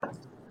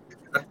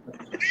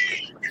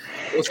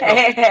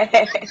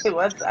Hey,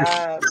 what's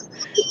up?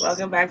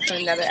 Welcome back to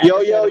another Yo,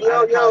 episode yo, of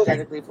yo, yo.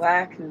 Unapologetically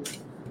Black.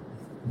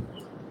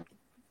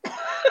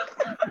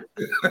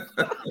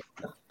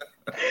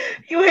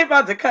 You ain't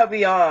about to cut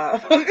me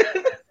off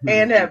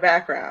and that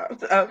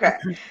background. Okay.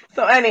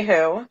 So,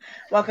 anywho,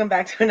 welcome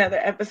back to another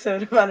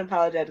episode of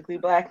Unapologetically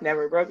Black,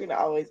 Never Broken,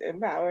 Always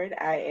Empowered.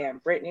 I am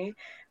Brittany,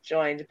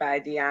 joined by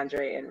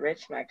DeAndre and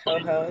Rich, my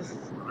co-hosts.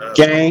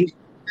 Gang.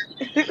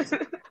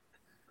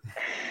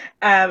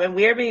 And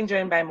we are being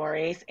joined by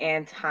Maurice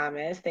and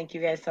Thomas. Thank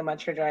you guys so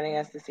much for joining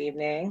us this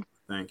evening.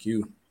 Thank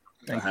you.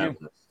 Thank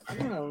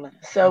you.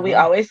 So we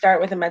always start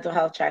with a mental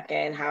health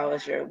check-in. How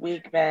has your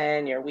week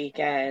been? Your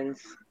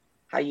weekends?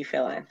 How you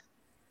feeling?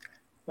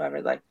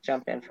 Whoever like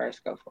jump in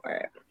first, go for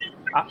it.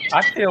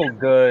 I feel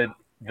good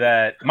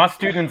that my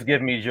students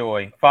give me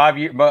joy. 5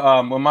 years,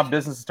 but when my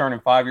business is turning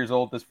 5 years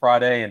old this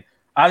Friday, and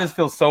I just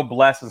feel so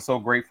blessed and so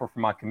grateful for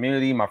my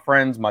community, my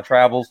friends, my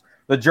travels.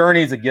 The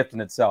journey is a gift in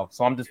itself,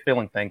 so I'm just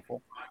feeling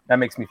thankful. That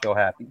makes me feel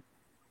happy.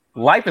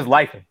 Life is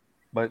life,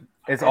 but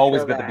it's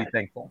always good to be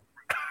thankful.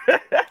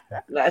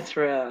 That's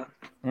real.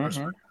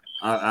 Mm-hmm.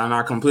 And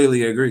I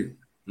completely agree.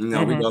 You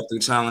know, we go through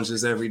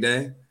challenges every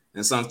day,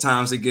 and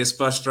sometimes it gets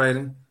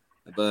frustrating.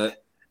 But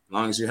as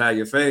long as you have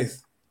your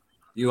faith,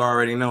 you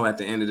already know at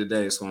the end of the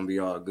day it's going to be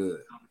all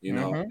good. You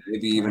know,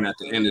 maybe even at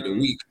the end of the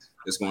week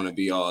it's going to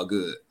be all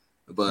good.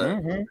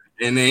 But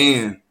in the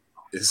end,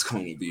 it's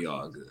going to be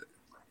all good.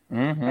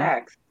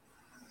 Facts.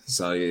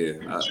 So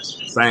yeah,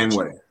 same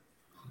way.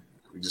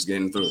 We're just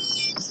getting through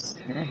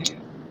it.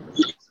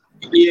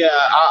 Yeah,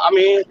 I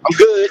mean, I'm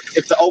good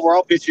if the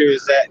overall picture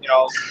is that,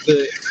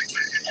 good.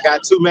 I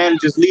got 2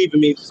 managers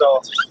leaving me,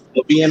 so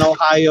we'll be in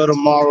Ohio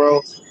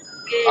tomorrow.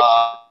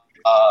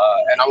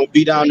 And I'm going to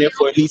be down there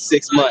for at least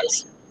 6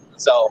 months.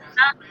 So,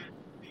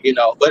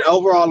 but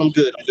overall, I'm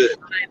good.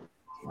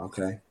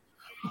 Okay.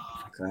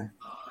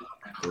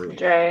 Good.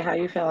 Dre, how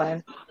you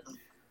feeling?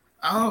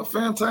 Oh,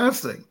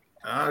 fantastic.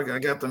 I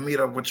got to meet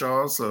up with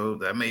y'all, so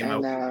that made me. It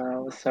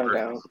was so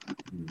dope.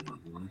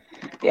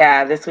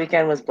 Yeah, this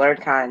weekend was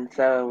BlurredCon,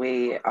 so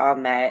we all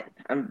met.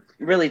 I'm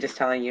really just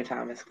telling you,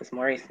 Thomas, because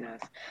Maurice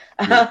knows.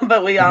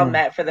 But we all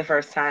met for the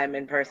first time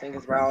in person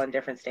because we're all in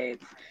different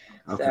states.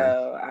 Okay.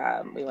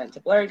 So we went to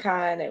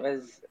BlurredCon. It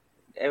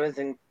was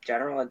in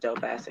general a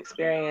dope ass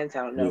experience.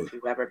 I don't know if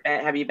you've ever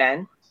been. Have you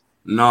been?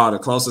 No, the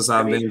closest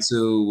I've been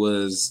to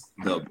was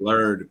the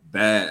Blurred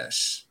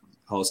Bash,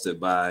 hosted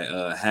by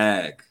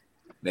Hag.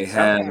 They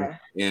had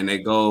and they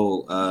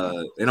go.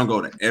 They don't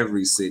go to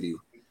every city,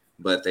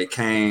 but they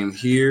came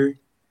here.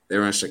 They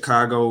were in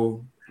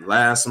Chicago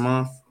last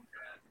month,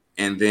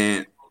 and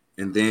then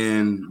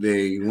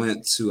they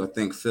went to I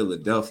think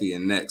Philadelphia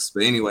next.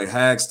 But anyway,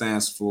 Hag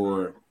stands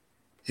for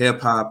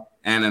hip hop,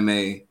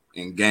 anime,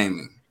 and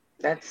gaming.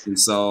 That's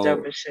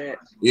dope as shit.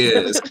 Yeah,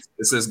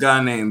 it's this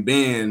guy named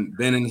Ben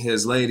and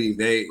his lady.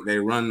 They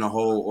run the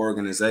whole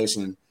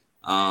organization.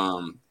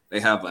 They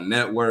have a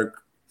network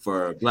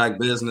for Black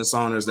business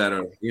owners that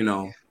are,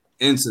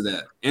 into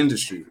that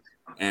industry,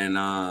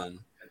 and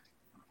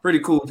pretty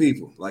cool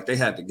people. Like they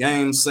had the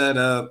game set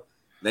up,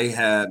 they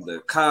had the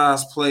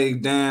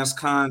cosplay dance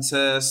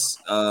contests.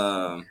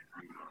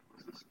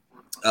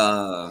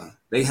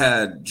 They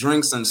had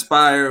drinks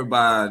inspired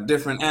by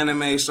different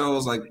anime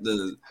shows, like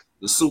the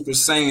Super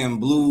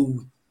Saiyan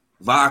Blue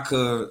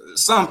vodka,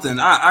 something.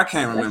 I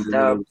can't remember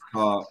what it was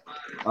called.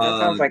 That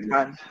sounds like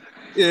fun.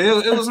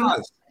 Yeah, it was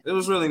nice. It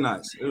was really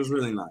nice. It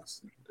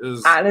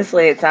was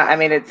honestly, it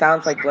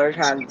sounds like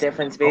BlurredCon.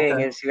 Difference being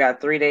is you got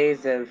 3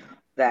 days of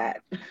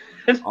that,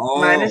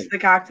 minus the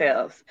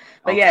cocktails.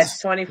 But yes,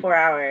 24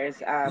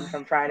 hours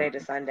from Friday to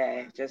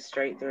Sunday, just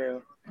straight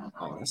through.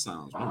 Oh, that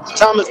sounds wonderful.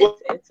 Thomas,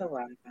 it's a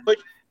lot. What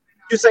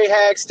you say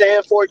Hag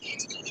stand for?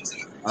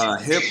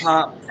 Hip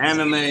hop,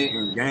 anime,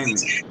 and gaming.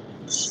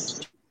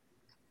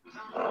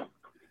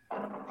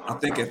 I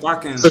think if I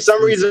can. For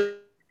some reason,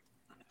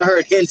 I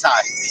heard hentai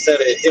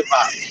instead of hip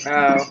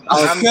hop.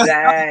 Oh,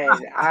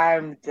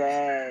 I'm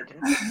dead.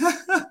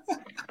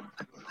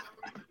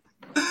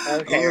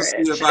 Okay, let's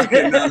see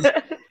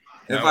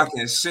if I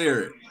can share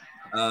it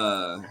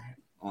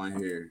on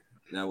here.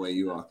 That way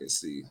you all can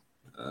see.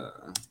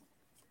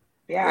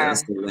 Yeah,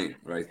 that's the link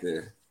right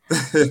there.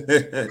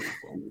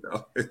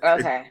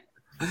 Okay,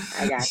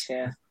 I got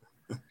you.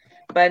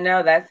 But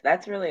no,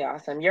 that's really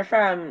awesome. You're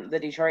from the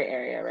Detroit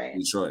area, right?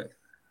 Detroit,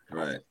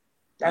 right.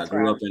 I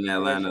grew up in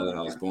Atlanta.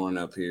 I was born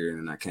up here,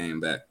 and I came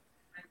back,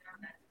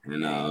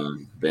 and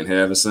been here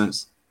ever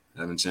since.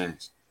 Haven't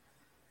changed.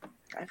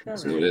 I feel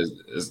so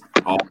it's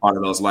all part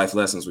of those life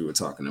lessons we were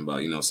talking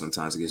about.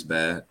 Sometimes it gets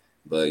bad,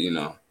 but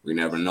we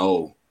never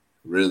know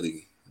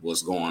really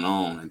what's going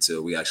on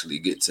until we actually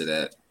get to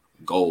that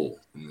goal.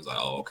 And it's like,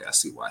 oh, okay, I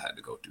see why I had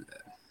to go through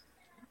that.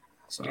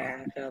 So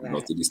yeah, I feel that. Go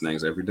through these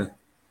things every day.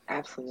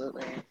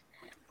 Absolutely.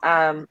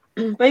 But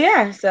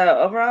yeah, so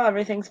overall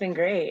everything's been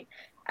great.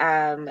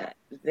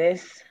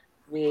 This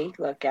week,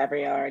 look,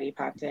 Gabrielle already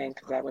popped in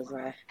because that was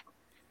my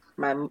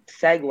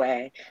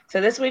segue.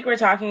 So this week we're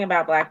talking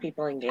about Black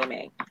people in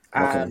gaming.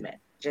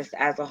 just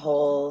as a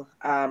whole,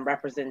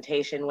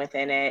 representation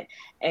within it,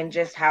 and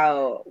just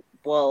how,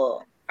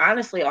 well,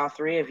 honestly, all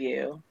three of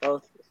you,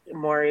 both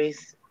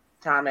Maurice,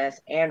 Thomas,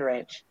 and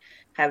Rich,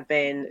 have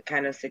been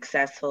kind of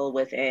successful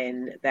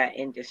within that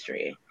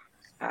industry.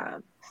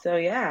 So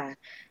yeah.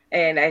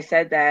 And I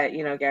said that,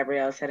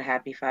 Gabrielle said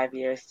happy 5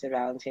 years to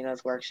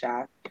Valentino's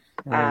workshop.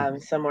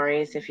 So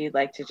Maurice, if you'd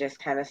like to just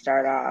kind of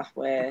start off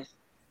with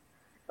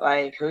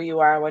like who you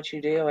are, what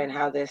you do, and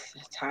how this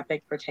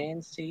topic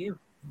pertains to you.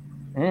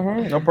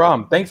 No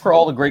problem. Thanks for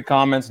all the great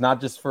comments,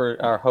 not just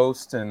for our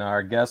host and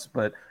our guests,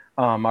 but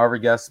our other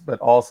guests, but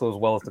also as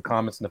well as the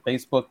comments in the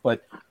Facebook.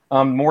 But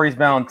Maurice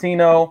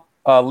Valentino,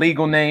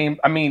 legal name.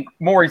 I mean,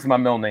 Maurice is my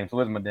middle name, so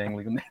it's my dang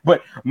legal name.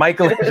 But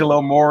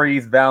Michelangelo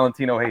Maurice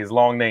Valentino Hayes,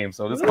 long name.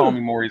 So just call me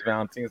Maurice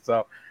Valentino.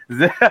 So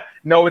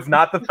no, it's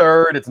not the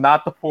third, it's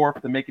not the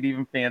fourth, to make it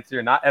even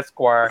fancier. Not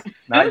Esquire,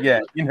 not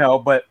yet.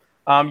 But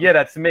yeah,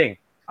 that's me.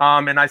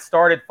 And I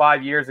started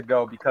 5 years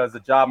ago because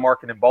the job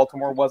market in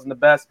Baltimore wasn't the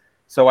best.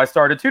 So I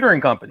started a tutoring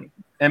company.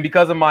 And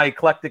because of my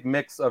eclectic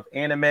mix of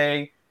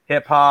anime,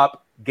 hip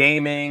hop,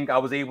 gaming, I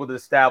was able to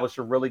establish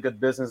a really good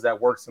business that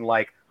works in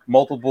like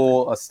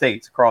multiple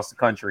states across the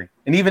country.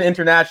 And even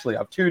internationally,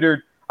 I've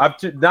tutored, not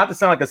to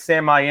sound like a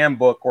Sam I Am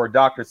book or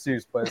Dr.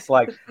 Seuss, but it's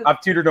like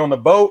I've tutored on the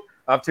boat.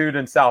 I've tutored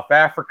in South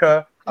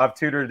Africa. I've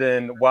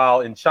tutored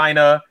while in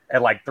China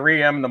at like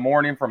 3 a.m. in the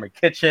morning from a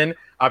kitchen.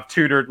 I've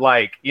tutored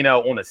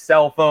on a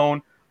cell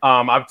phone.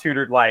 I've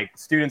tutored like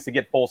students to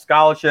get full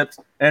scholarships,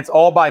 and it's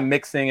all by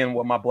mixing in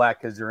what my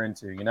Black kids are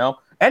into,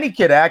 any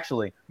kid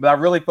actually, but I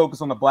really focus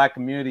on the Black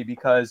community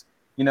because,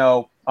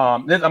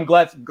 I'm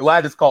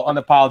glad it's called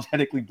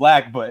Unapologetically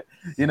Black, but,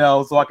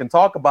 so I can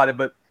talk about it.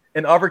 But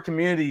in other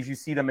communities, you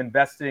see them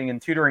investing in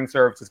tutoring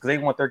services because they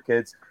want their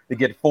kids to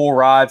get full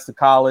rides to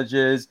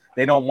colleges.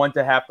 They don't want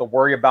to have to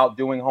worry about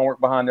doing homework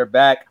behind their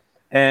back.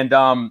 And,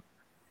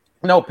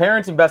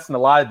 parents invest in a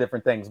lot of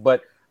different things,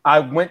 but I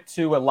went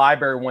to a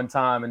library one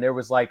time and there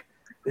was like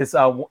this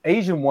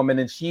Asian woman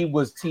and she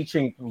was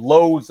teaching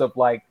loads of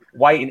like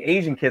white and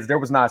Asian kids. There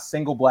was not a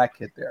single Black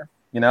kid there,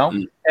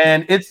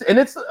 and it's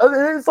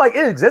like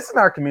it exists in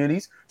our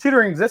communities.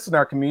 Tutoring exists in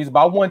our communities,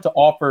 but I wanted to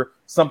offer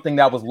something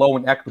that was low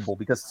and equitable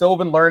because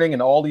Sylvan Learning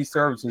and all these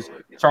services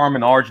charm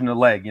an arch in the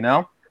leg,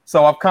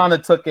 So I've kind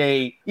of took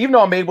even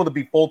though I'm able to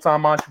be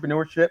full-time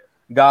entrepreneurship,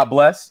 God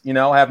bless,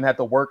 I haven't had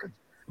to work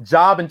a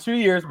job in 2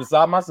 years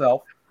beside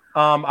myself.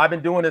 I've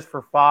been doing this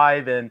for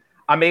 5, and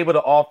I'm able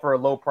to offer a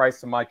low price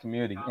to my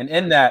community. And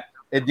in that,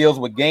 it deals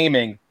with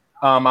gaming.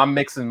 I'm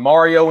mixing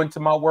Mario into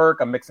my work.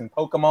 I'm mixing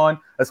Pokemon,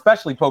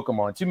 especially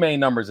Pokemon. 2 main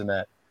numbers in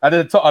that. I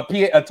did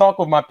a talk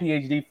with my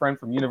PhD friend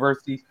from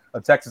University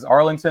of Texas,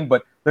 Arlington,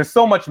 but there's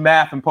so much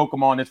math in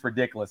Pokemon, it's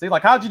ridiculous. He's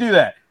like, how'd you do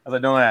that? I was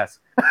like, don't ask.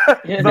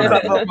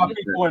 Sometimes my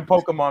people in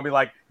Pokemon be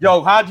like,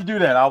 yo, how'd you do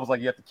that? I was like,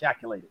 you have to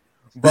calculate it.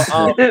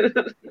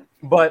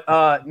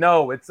 But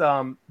no, it's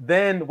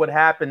then what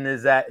happened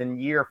is that in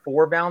year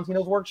 4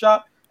 Valentino's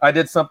workshop, I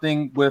did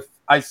something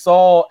I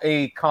saw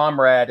a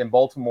comrade in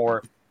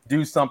Baltimore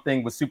do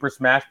something with Super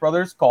Smash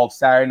Brothers called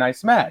Saturday Night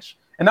Smash.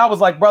 And I was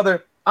like,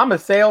 brother, I'm a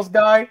sales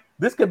guy.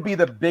 This could be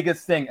the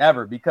biggest thing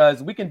ever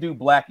because we can do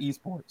Black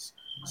esports.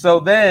 So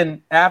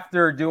then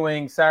after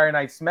doing Saturday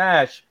Night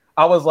Smash,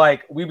 I was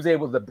like, we was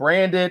able to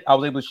brand it. I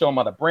was able to show them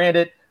how to brand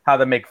it, how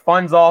to make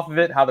funds off of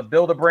it, how to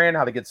build a brand,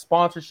 how to get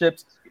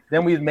sponsorships.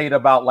 Then we made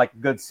about like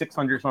good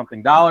 $600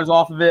 something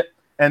off of it.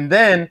 And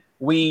then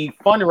we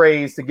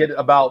fundraised to get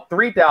about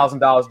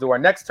 $3,000 to our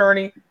next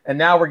tourney. And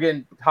now we're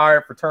getting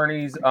hired for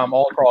tourneys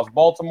all across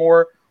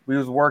Baltimore. We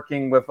was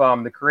working with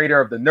the creator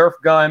of the Nerf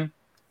gun,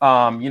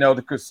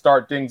 to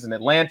start things in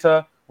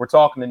Atlanta. We're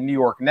talking to New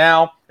York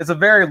now. It's a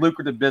very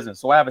lucrative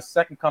business. So I have a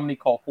second company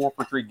called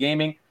 443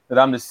 Gaming that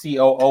I'm the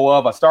COO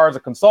of. I started as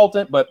a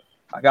consultant, but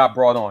I got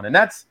brought on. And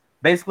that's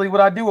basically what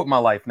I do with my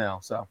life now.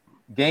 So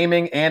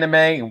gaming, anime,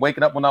 and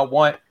waking up when I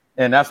want.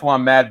 And that's why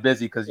I'm mad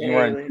busy because you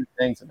run 2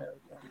 things in there.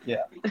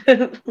 Yeah.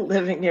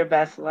 Living your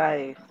best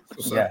life.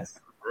 Yes.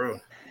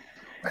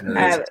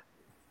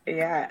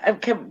 Yeah.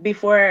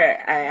 Before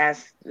I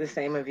ask the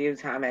same of you,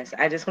 Thomas,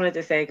 I just wanted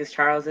to say, because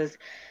Charles is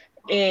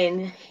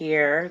in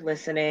here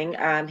listening,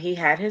 he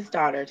had his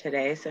daughter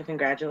today, so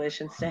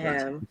congratulations to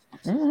him.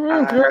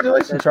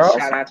 Congratulations, Charles.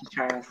 Shout out to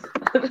Charles.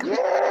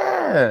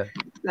 Yeah.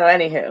 So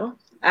anywho,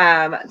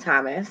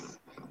 Thomas,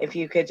 if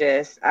you could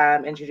just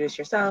introduce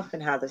yourself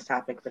and how this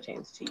topic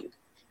pertains to you.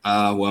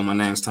 Well, my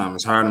name's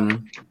Thomas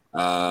Hardiman,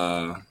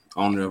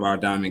 owner of Our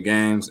Diamond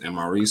Games, and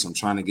Maurice, I'm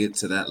trying to get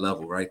to that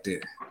level right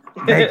there.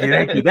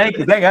 Thank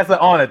you. That's an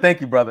honor.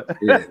 Thank you, brother.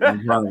 Yeah, no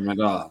problem at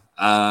all.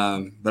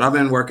 But I've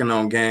been working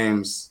on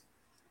games.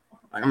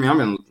 I've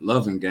been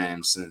loving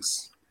games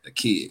since a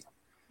kid,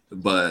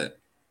 but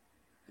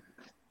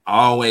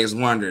I always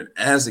wondered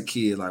as a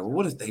kid, like, well,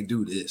 what if they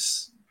do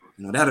this?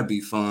 That'd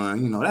be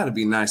fun. That'd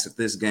be nice if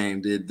this game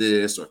did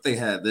this or if they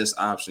had this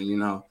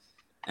option,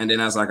 And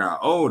then as I got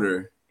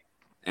older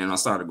and I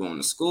started going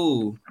to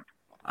school,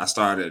 I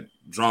started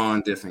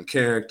drawing different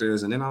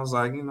characters. And then I was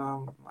like,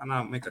 why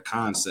not make a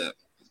concept?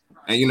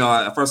 And,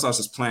 at first I was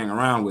just playing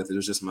around with it. It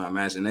was just my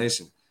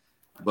imagination.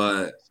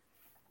 But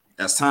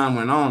as time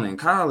went on in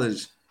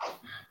college,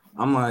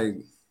 I'm like,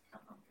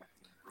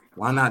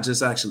 why not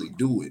just actually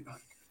do it?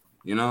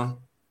 You know?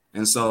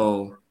 And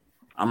so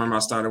I remember I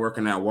started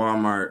working at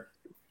Walmart,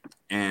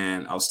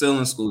 and I was still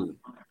in school.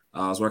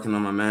 I was working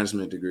on my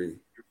management degree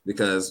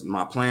because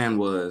my plan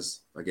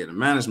was, if I get a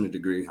management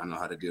degree, I know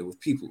how to deal with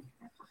people.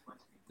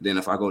 Then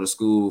if I go to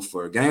school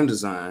for game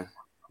design,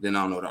 then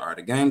I'll know the art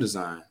of game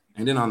design.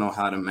 And then I'll know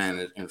how to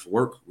manage and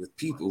work with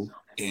people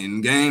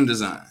in game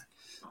design.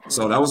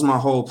 So that was my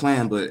whole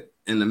plan. But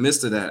in the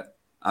midst of that,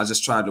 I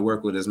just tried to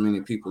work with as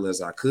many people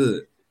as I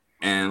could.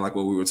 And like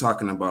what we were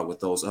talking about with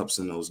those ups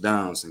and those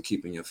downs and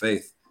keeping your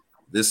faith,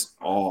 this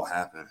all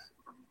happened.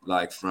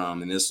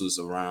 And this was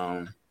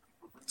around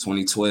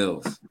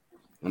 2012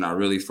 when I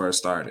really first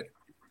started.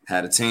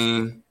 Had a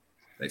team,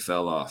 they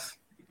fell off.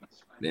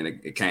 Then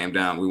it came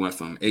down. We went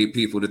from 8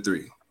 people to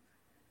 3.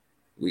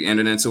 We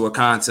entered into a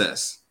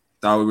contest.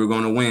 Thought we were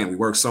going to win. We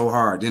worked so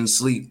hard, didn't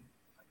sleep.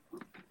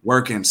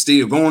 Working,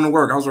 still going to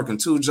work. I was working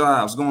 2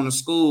 jobs, going to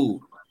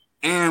school,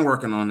 and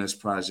working on this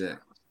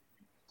project.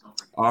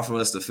 All for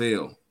us to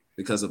fail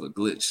because of a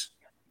glitch.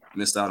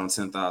 Missed out on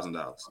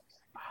 $10,000.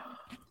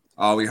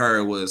 All we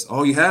heard was,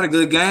 "Oh, you had a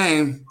good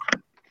game,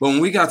 but when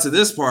we got to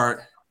this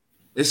part,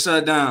 it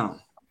shut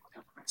down.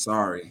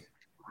 Sorry."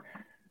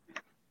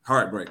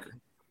 Heartbreaker.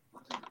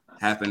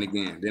 Happened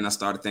again. Then I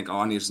started thinking,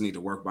 I just need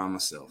to work by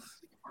myself.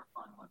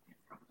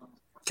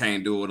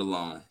 Can't do it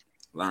alone.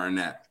 Learn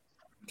that.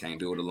 Can't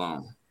do it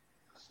alone.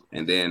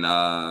 And then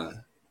I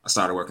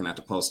started working at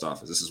the post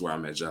office. This is where I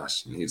met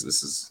Josh.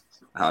 This is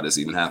how this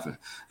even happened.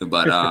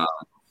 But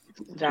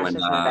Josh is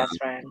my best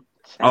friend.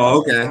 Oh,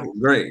 okay.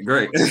 Great.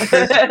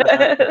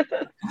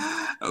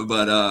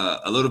 But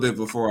a little bit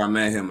before I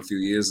met him a few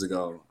years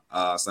ago,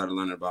 I started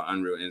learning about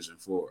Unreal Engine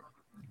 4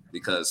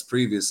 because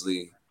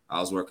previously I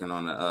was working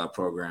on a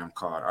program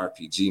called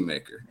RPG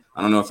Maker.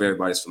 I don't know if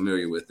everybody's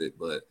familiar with it,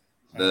 but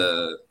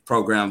the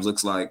program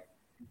looks like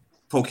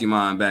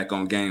Pokemon back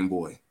on Game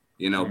Boy,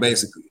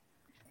 basically,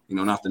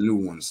 not the new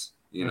ones,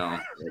 the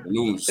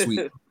new ones are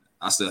sweet.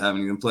 I still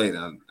haven't even played it.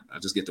 I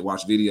just get to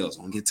watch videos.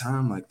 I don't get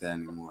time like that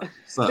anymore. It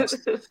sucks.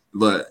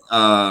 But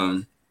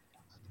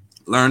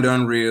learned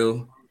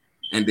Unreal.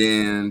 And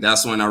then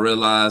that's when I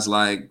realized,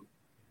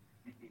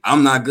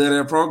 I'm not good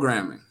at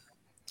programming.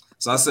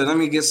 So I said, let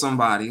me get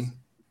somebody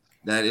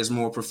that is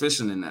more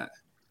proficient in that.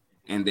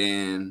 And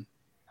then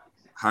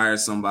hired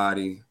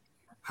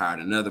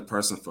another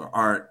person for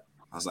art.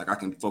 I was like, I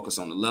can focus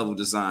on the level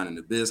design and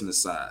the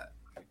business side.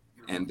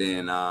 And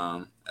then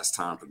as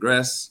time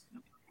progressed,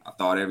 I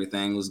thought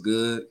everything was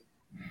good.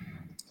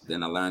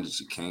 Then I learned that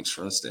you can't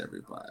trust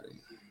everybody.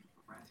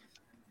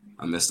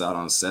 I missed out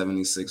on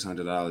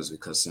 $7,600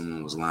 because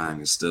someone was lying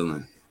and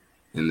stealing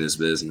in this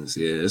business.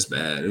 Yeah, it's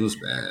bad. It was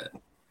bad.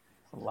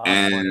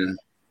 And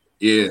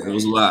yeah, it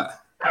was a lot.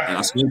 And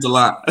I spent a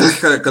lot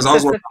because I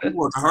was working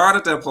hard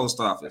at that post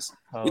office.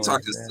 We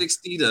talking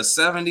 60 to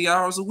 70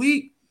 hours a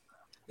week.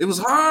 It was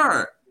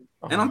hard.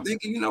 And I'm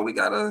thinking, we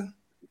gotta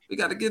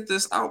get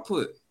this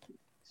output.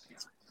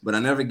 But I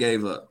never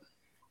gave up.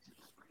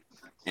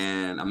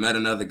 And I met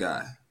another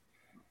guy.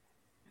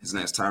 His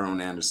name's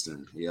Tyrone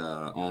Anderson. He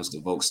owns the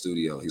Vogue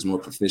Studio. He's more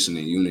proficient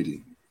in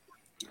Unity.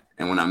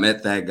 And when I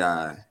met that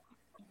guy,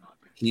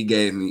 he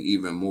gave me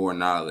even more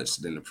knowledge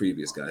than the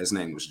previous guy. His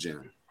name was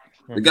Jim.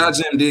 The guy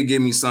Jim did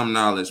give me some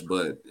knowledge,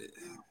 but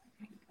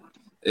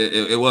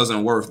it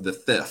wasn't worth the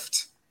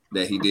theft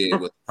that he did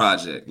with the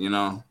project,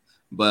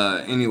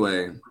 But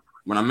anyway,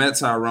 when I met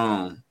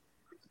Tyrone,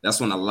 that's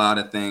when a lot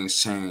of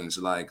things changed.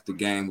 The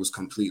game was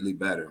completely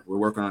better. We're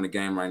working on a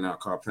game right now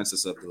called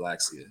Princess of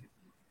Galaxia.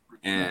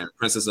 And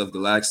Princess of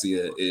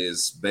Galaxia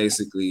is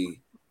basically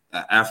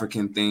an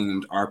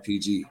African-themed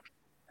RPG,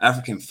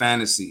 African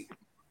fantasy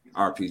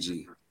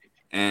RPG.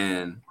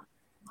 And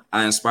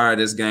I inspired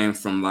this game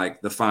from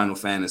the Final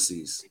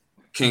Fantasies,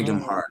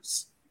 Kingdom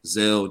Hearts,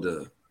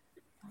 Zelda,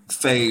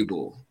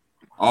 Fable,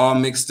 all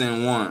mixed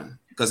in one.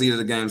 Because these are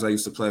the games I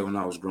used to play when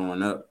I was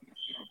growing up.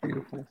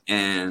 Beautiful.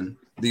 And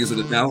these are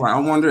the things I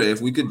wonder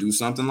if we could do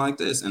something like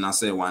this. And I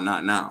said, why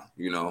not now?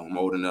 I'm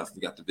old enough.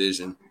 We got the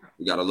vision.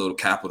 We got a little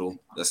capital.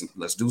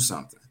 Let's do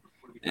something.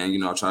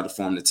 And, I tried to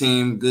form the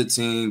team, good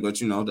team, but,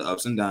 the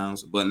ups and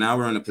downs. But now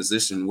we're in a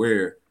position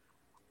where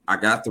I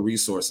got the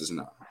resources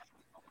now.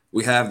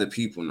 We have the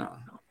people now,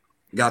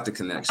 got the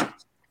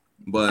connections.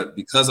 But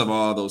because of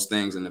all those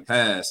things in the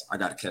past, I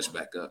got to catch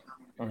back up.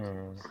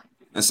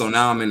 And so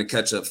now I'm in the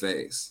catch-up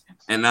phase.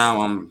 And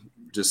now I'm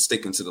just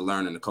sticking to the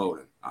learning, the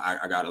coding.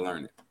 I got to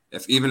learn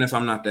it. Even if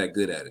I'm not that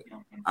good at it,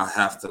 I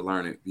have to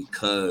learn it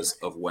because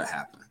of what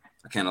happened.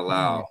 I can't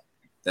allow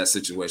that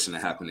situation to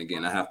happen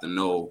again. I have to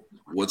know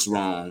what's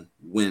wrong,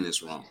 when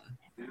it's wrong.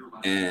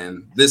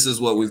 And this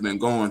is what we've been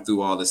going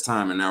through all this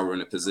time. And now we're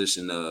in a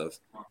position of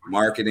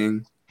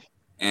marketing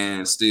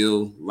and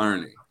still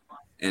learning.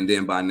 And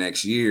then by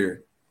next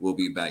year, we'll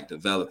be back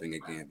developing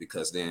again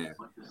because then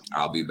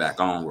I'll be back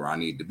on where I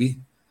need to be.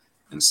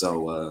 And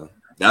so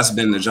that's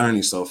been the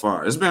journey so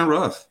far. It's been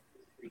rough.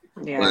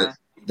 Yeah.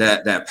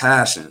 But that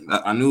passion,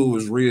 I knew it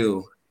was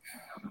real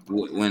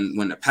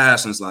when the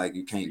passion's like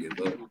you can't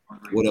give up,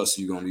 what else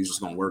are you gonna do? You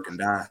just gonna work and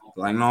die?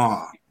 Like,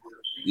 no,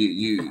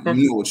 you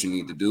know what you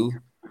need to do.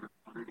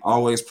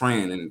 Always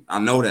praying, and I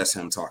know that's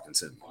him talking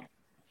to me.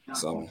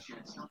 So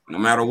no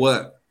matter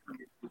what,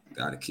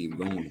 gotta keep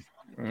going.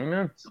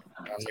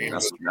 Mm-hmm.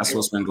 That's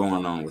what's been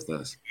going on with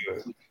us.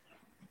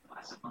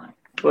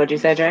 What'd you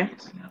say, Dre?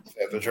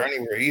 If the journey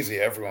were easy,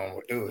 everyone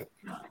would do it.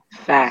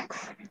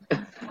 Facts.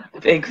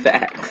 Big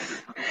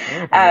facts.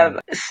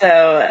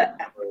 So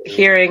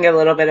hearing a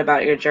little bit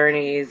about your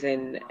journeys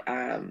and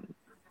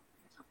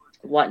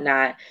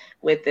whatnot,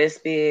 with this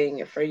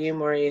being for you,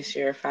 Maurice,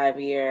 your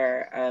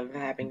 5-year of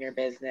having your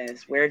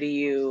business, where do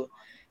you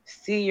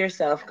see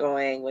yourself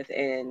going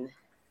within,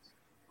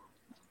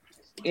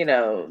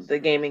 the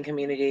gaming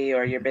community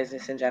or your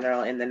business in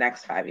general in the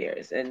next 5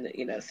 years? And,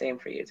 same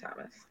for you,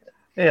 Thomas.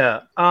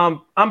 Yeah.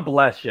 I'm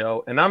blessed,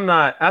 yo. And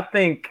I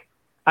think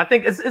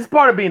it's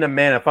part of being a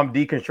man if I'm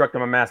deconstructing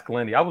my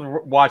masculinity. I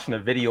was watching a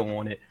video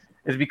on it.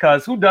 Is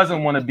because who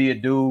doesn't want to be a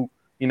dude,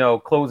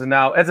 closing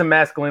out as a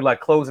masculine, like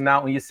closing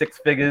out on your 6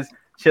 figures,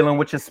 chilling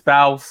with your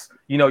spouse,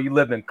 you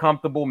living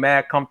comfortable,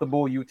 mad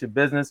comfortable, you with your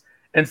business.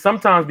 And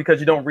sometimes because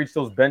you don't reach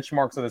those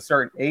benchmarks at a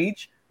certain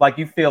age, like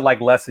you feel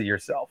like less of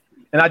yourself.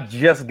 And I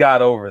just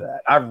got over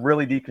that. I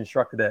really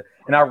deconstructed that.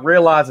 And I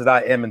realized that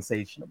I am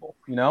insatiable,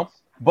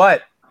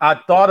 but I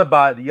thought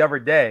about it the other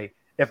day.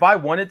 If I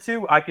wanted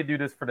to, I could do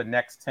this for the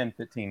next 10,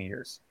 15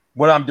 years,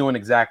 what I'm doing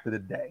exactly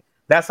today.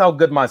 That's how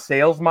good my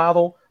sales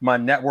model, my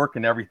network,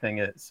 and everything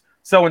is.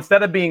 So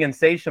instead of being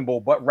insatiable,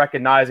 but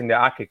recognizing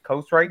that I could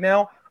coast right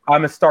now,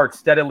 I'm going to start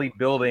steadily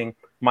building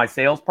my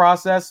sales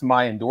process,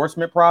 my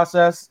endorsement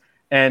process,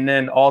 and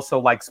then also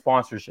like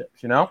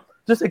sponsorships,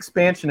 Just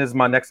expansion is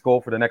my next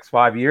goal for the next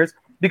 5 years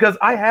because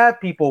I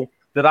have people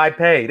that I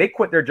pay. They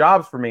quit their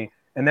jobs for me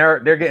and they're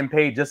getting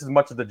paid just as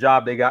much as the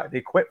job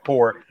they quit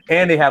for,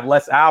 and they have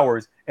less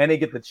hours and they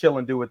get to chill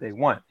and do what they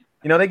want.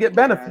 They get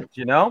benefits,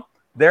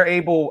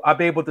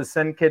 I'm able to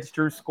send kids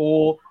through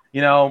school.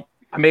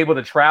 I'm able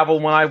to travel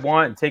when I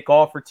want and take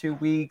off for 2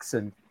 weeks.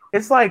 And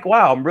it's like,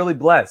 wow, I'm really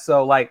blessed.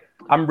 So like,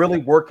 I'm really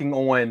working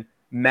on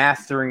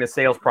mastering the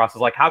sales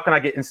process. Like, how can I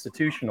get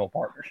institutional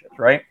partnerships,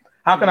 right?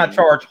 How can I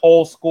charge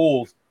whole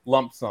schools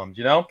lump sums,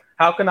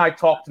 How can I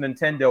talk to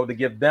Nintendo to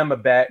give them a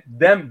bag,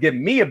 give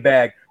me a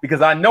bag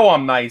because I know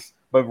I'm nice,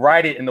 but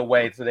write it in the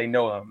way so they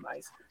know I'm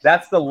nice.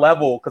 That's the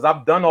level, because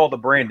I've done all the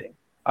branding.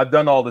 I've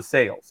done all the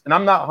sales. And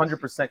I'm not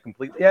 100%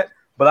 complete yet.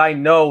 But I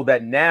know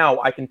that now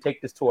I can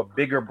take this to a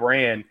bigger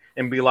brand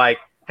and be like,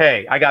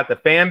 hey, I got the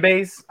fan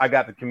base, I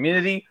got the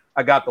community,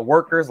 I got the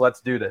workers,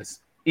 let's do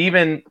this.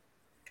 Even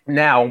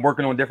now I'm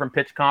working on different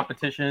pitch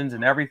competitions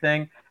and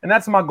everything. And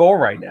that's my goal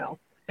right now.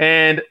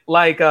 And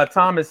like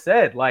Thomas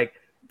said, like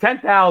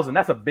 10,000,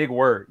 that's a big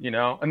word,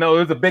 I know it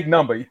was a big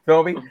number, you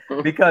feel me?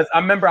 Because I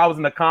remember I was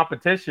in a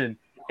competition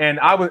and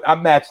I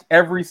matched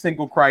every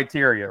single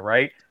criteria,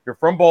 right? You're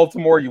from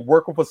Baltimore, you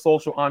work with a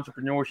social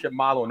entrepreneurship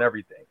model and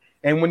everything.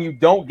 And when you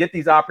don't get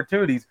these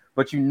opportunities,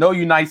 but you're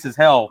nice as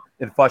hell,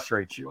 it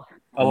frustrates you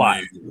a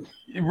lot.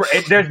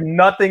 There's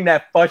nothing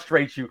that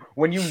frustrates you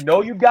when you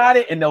know you got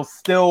it and they'll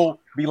still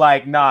be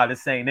like, nah,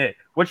 this ain't it.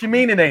 What you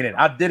mean it ain't it?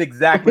 I did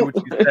exactly what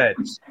you said.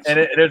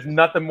 And there's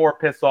nothing more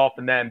pissed off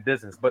than that in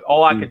business. But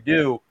all I could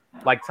do,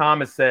 like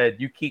Thomas said,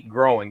 you keep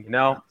growing,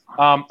 I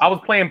was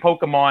playing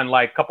Pokemon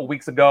like a couple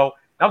weeks ago.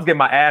 I was getting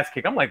my ass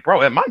kicked. I'm like,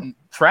 bro, am I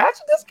trash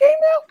at this game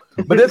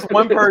now? But this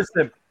one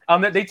person,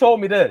 they told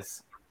me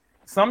this.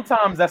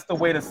 Sometimes that's the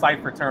way the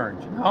cipher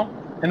turns,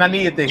 And I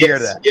needed to hear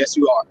that. Yes,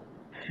 you are.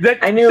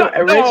 I knew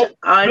Rich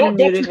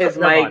unmuted his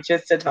mic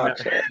just to talk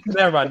shit.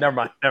 Never mind.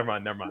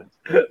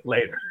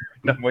 Later.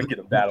 We'll get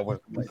a battle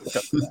with him later.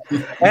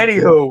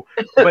 Anywho,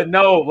 but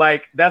no,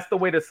 like that's the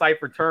way the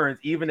cipher turns,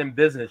 even in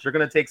business. You're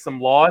going to take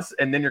some loss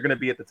and then you're going to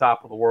be at the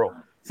top of the world.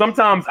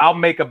 Sometimes I'll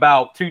make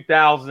about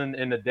 2,000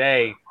 in a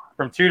day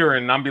from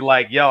tutoring and I'll be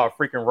like, yo, I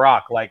freaking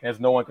rock. Like, there's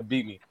no one can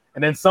beat me.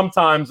 And then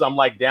sometimes I'm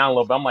like down a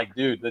little bit. I'm like,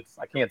 dude,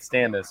 I can't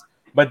stand this.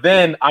 But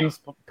then I'm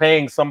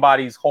paying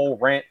somebody's whole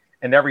rent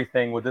and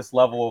everything with this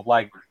level of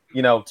like,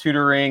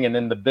 tutoring and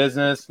then the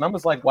business. And I'm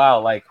just like,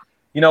 wow, like,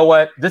 you know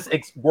what? Just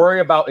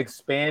worry about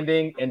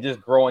expanding and just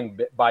growing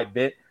bit by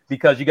bit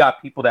because you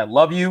got people that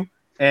love you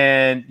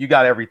and you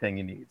got everything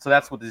you need. So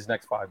that's what these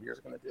next 5 years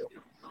are going to do.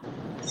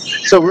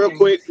 So real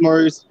quick,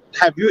 Maurice,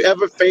 have you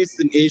ever faced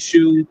an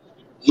issue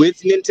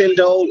with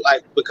Nintendo,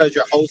 like because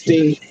you're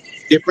hosting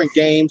different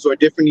games or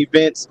different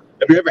events?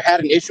 Have you ever had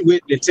an issue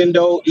with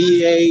Nintendo,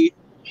 EA,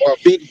 or a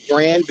big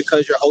brand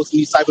because you're hosting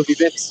these type of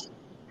events?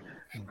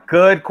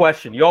 Good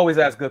question. You always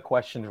ask good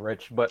questions,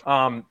 Rich. But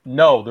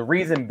no, the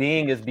reason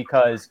being is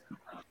because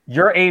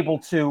you're able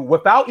to,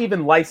 without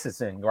even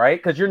licensing,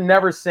 right? Because you're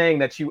never saying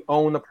that you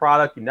own the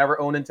product. You never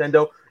own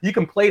Nintendo. You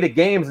can play the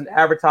games and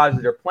advertise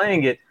that you're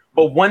playing it.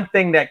 But one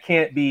thing that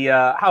can't be,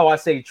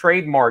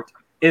 trademarked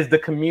is the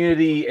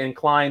community and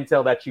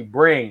clientele that you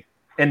bring.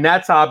 And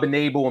that's how I've been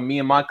able, and me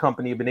and my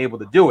company have been able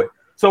to do it.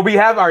 So we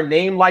have our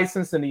name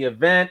license in the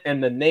event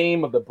and the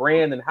name of the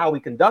brand and how we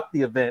conduct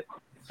the event.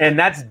 And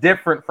that's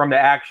different from the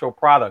actual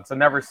products. I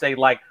never say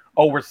like,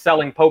 oh, we're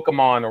selling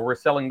Pokemon, or we're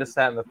selling this,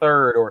 that, and the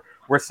third, or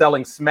we're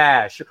selling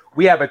Smash.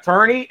 We have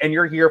attorney, and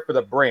you're here for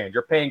the brand.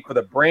 You're paying for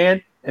the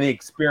brand and the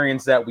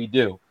experience that we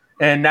do.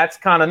 And that's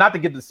kind of, not to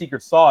give the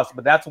secret sauce,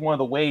 but that's one of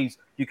the ways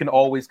you can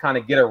always kind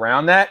of get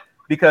around that,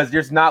 because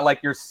there's not like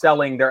you're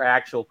selling their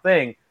actual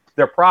thing,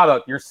 their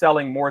product. You're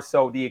selling more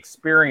so the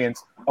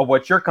experience of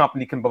what your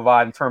company can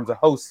provide in terms of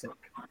hosting,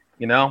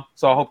 you know?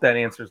 So I hope that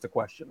answers the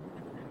question.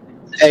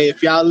 Hey,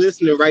 if y'all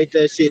listening, write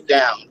that shit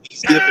down.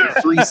 He's giving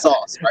free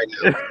sauce right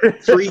now.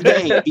 Free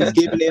game. He's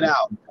giving it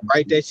out.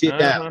 Write that shit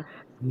down.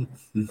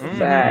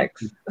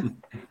 Facts.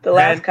 The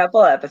last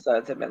couple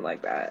episodes have been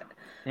like that.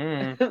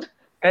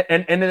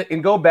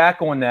 And go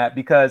back on that,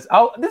 because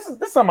this is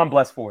something I'm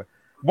blessed for.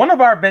 One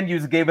of our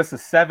venues gave us a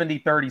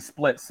 70-30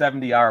 split,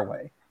 70 our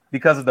way,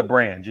 because of the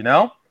brand, you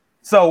know?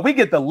 So we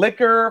get the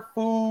liquor,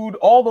 food,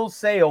 all those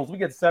sales. We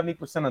get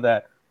 70% of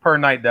that per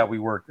night that we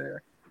work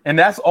there. And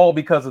that's all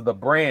because of the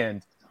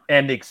brand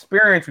and the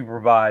experience we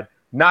provide,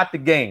 not the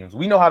games.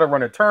 We know how to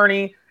run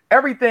attorney,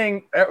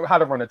 everything, how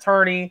to run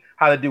attorney,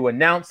 how to do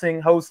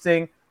announcing,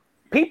 hosting.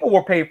 People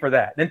will pay for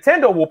that.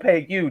 Nintendo will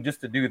pay you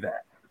just to do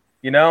that,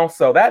 you know?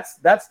 So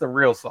that's the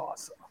real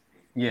sauce.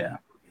 Yeah.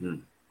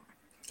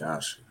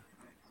 Gosh.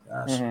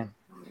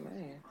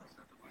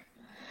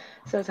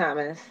 So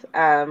Thomas,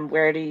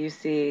 where do you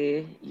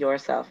see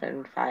yourself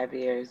in 5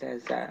 years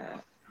as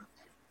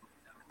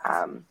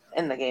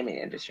in the gaming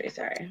industry?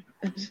 Sorry.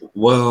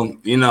 Well,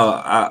 you know,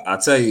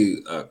 I'll tell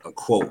you a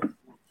quote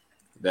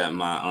that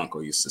my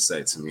uncle used to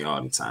say to me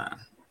all the time.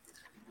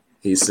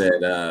 He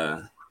said,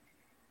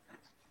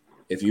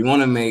 if you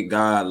want to make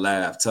God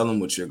laugh, tell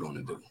him what you're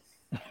going to do.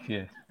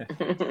 Yeah.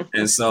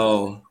 And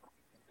so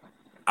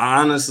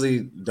I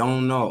honestly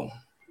don't know,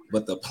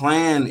 but the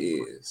plan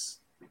is,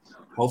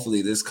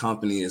 hopefully this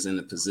company is in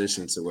a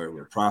position to where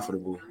we're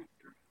profitable.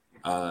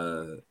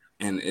 And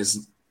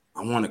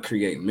I want to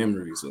create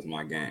memories with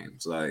my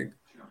games. Like,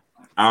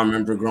 I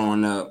remember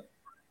growing up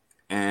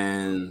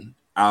and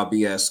I'll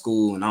be at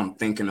school and I'm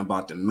thinking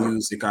about the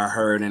music I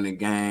heard in the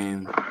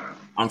game.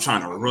 I'm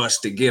trying to rush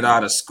to get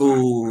out of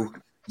school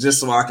just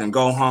so I can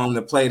go home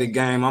to play the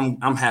game.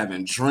 I'm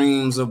having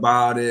dreams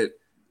about it.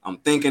 I'm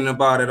thinking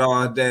about it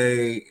all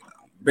day,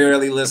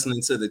 barely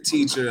listening to the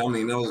teacher. I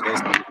mean, those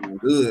things are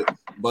good,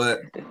 but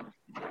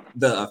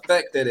the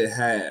effect that it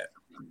had,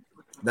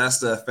 that's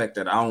the effect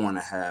that I want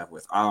to have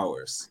with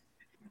ours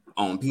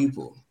on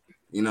people.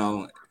 You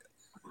know,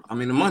 I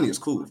mean, the money is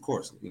cool, of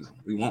course. You know,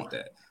 we want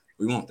that,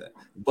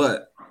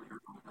 but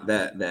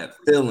that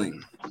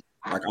feeling,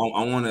 like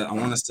I want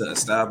us to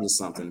establish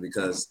something,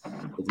 because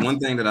it's one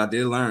thing that I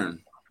did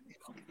learn.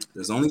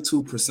 There's only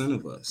 2%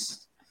 of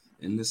us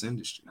in this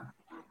industry,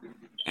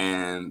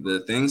 and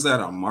the things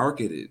that are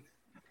marketed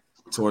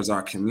towards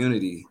our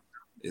community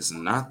is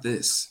not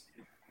this.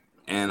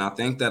 And I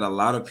think that a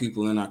lot of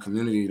people in our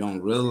community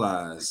don't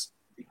realize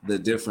the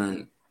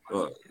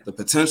the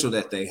potential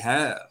that they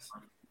have,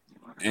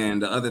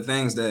 and the other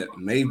things that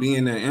may be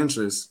in their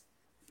interest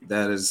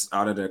that is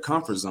out of their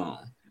comfort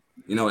zone.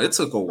 You know, it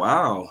took a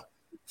while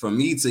for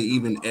me to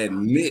even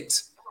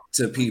admit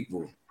to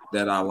people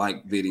that I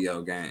like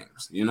video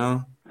games, you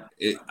know?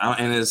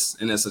 And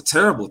it's a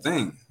terrible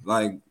thing,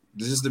 like,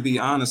 just to be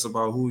honest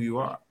about who you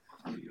are.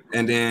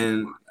 And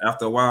then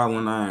after a while,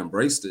 when I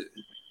embraced it,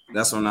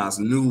 that's when I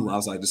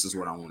was like, this is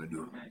what I want to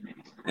do.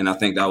 And I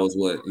think that was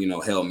what, you know,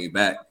 held me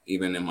back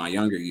even in my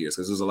younger years,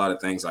 because there's a lot of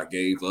things I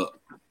gave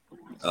up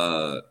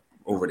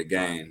over the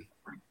game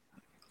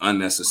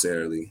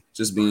unnecessarily,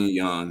 just being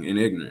young and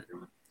ignorant.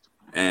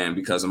 And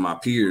because of my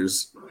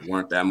peers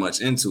weren't that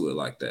much into it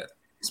like that,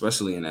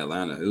 especially in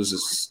Atlanta. It was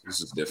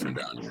just different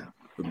down here,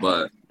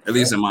 but at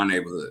least in my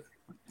neighborhood.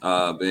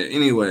 But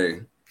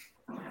anyway,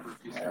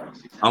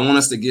 I want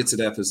us to get to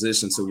that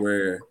position to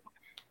where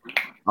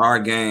our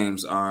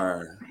games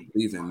are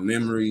leaving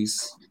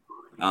memories.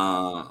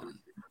 I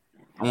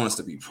want us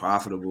to be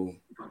profitable.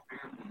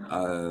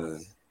 I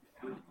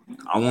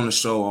want to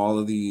show all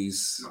of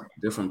these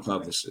different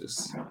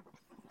publishers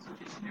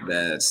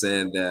that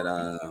said that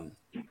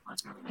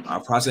our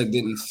project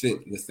didn't fit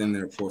within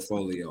their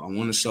portfolio. I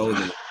want to show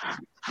them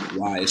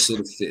why it should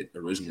have fit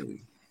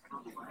originally.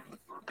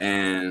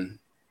 And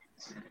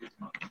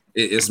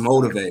it's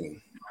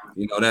motivating,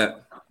 you know,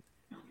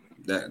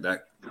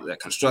 that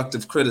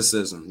constructive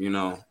criticism, you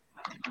know.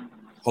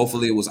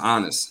 Hopefully it was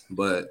honest,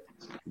 but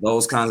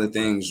those kinds of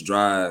things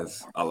drive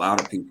a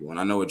lot of people, and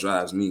I know it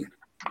drives me.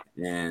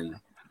 And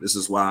this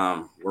is why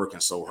I'm working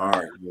so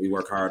hard. We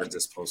work hard at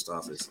this post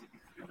office.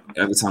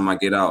 Every time I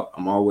get out,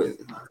 I'm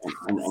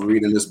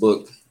reading this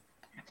book.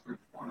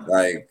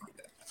 Like,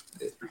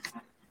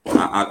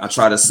 I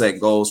try to set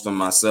goals for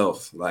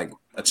myself, like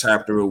a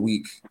chapter a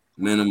week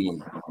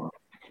minimum.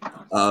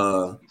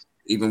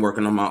 Even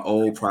working on my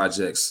old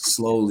projects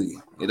slowly.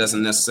 It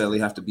doesn't necessarily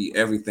have to be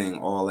everything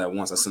all at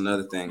once. That's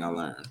another thing I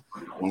learned.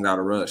 Don't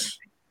gotta rush,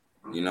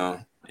 you know.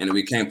 And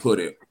we can't put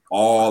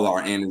all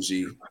our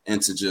energy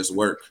into just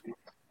work,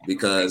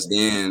 because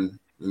then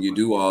when you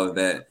do all of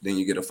that, then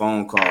you get a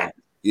phone call.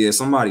 Yeah,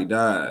 somebody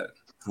died.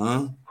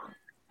 Huh?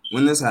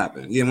 when this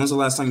happened? Yeah, when's the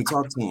last time you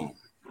talked to him?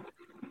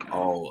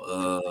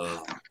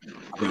 Oh,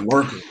 I've been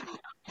working.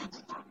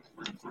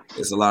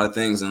 It's a lot of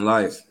things in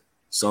life.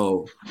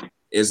 So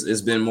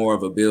it's been more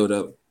of a build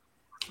up,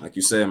 like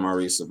you said,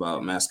 Maurice,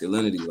 about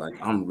masculinity. Like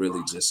I'm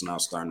really just now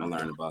starting to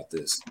learn about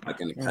this.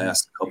 Like in the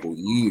past couple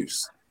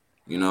years,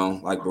 you know,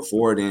 like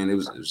before then it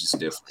was just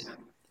different.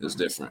 It was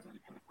different.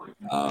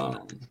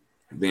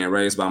 Being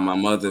raised by my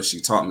mother,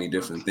 she taught me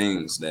different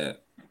things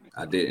that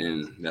I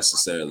didn't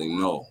necessarily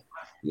know.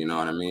 You know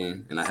what I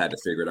mean? And I had to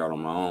figure it out on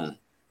my own.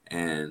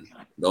 And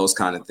those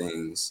kind of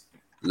things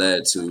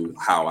led to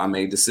how I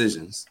made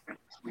decisions.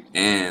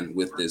 And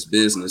with this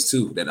business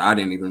too, that I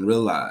didn't even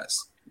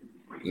realize.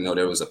 You know,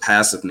 there was a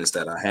passiveness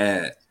that I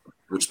had,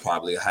 which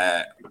probably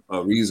had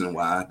a reason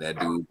why that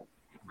dude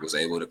was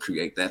able to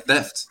create that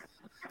theft.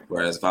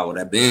 Whereas if I would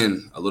have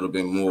been a little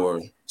bit more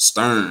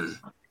stern,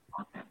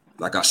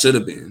 like I should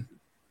have been,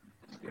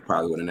 it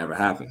probably would have never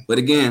happened. But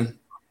again,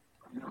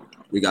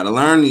 we got to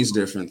learn these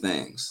different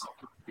things.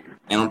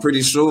 And I'm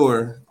pretty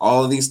sure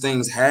all of these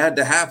things had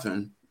to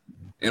happen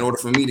in order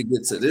for me to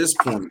get to this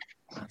point,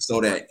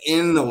 so that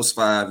in those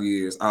 5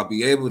 years, I'll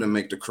be able to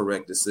make the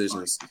correct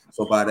decisions.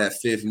 So by that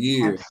 5th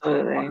year,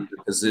 I'm in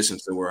the position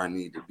to where I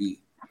need to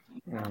be.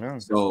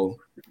 So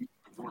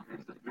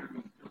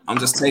I'm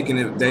just taking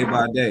it day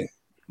by day,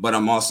 but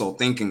I'm also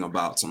thinking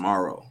about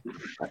tomorrow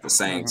at the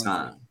same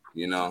time,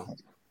 you know.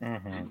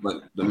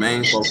 But the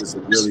main focus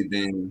has really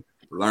been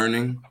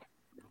learning,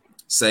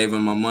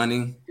 saving my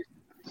money,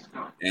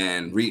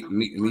 and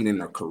meeting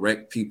the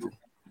correct people.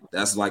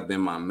 That's like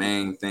been my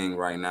main thing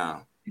right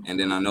now. And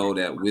then I know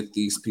that with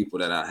these people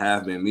that I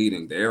have been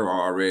meeting, they're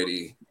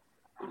already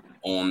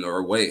on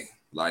their way,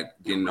 like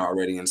getting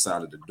already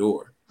inside of the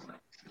door.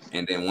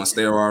 And then once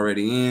they're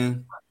already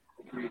in,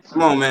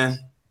 come on, man,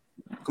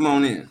 come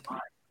on in.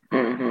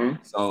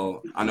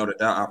 So I know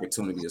that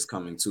opportunity is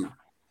coming too.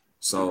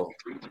 So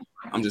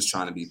I'm just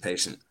trying to be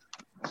patient.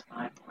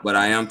 But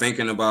I am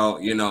thinking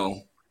about, you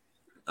know,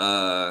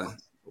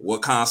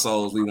 what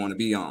consoles we want to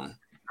be on.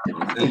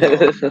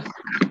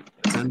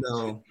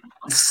 Nintendo.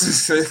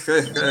 So if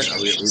it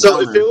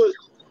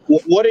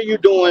was, what are you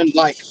doing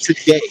like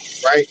today,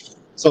 right?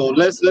 So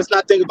let's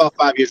not think about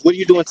 5 years. What are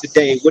you doing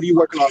today? What are you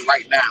working on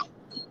right now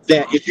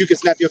that if you could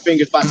snap your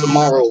fingers by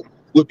tomorrow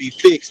would be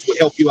fixed, would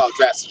help you out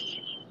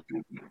drastically?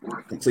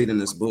 Completing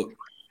this book.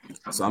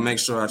 So I make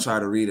sure I try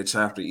to read a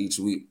chapter each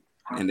week,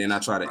 and then I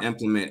try to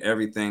implement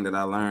everything that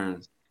I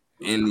learned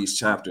in these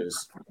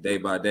chapters day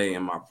by day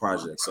in my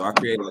project. So I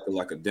created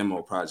like a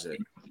demo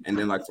project. And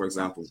then, like, for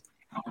example,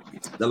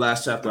 the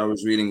last chapter I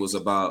was reading was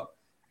about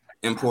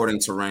importing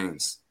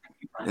terrains.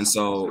 And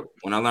so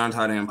when I learned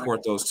how to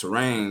import those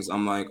terrains,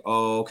 I'm like,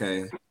 oh,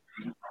 okay.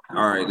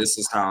 All right, this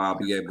is how I'll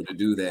be able to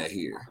do that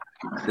here.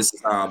 This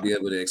is how I'll be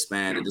able to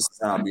expand it. This is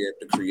how I'll be able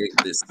to create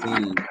this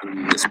team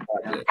in this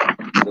project.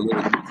 The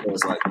little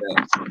details like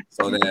that.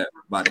 So that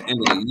by the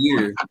end of the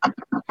year,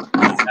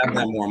 I have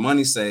that more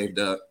money saved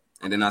up.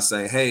 And then I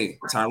say, hey,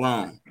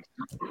 Tyrone,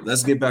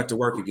 let's get back to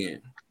work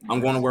again. I'm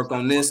going to work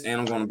on this, and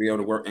I'm going to be able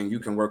to work, and you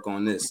can work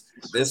on this.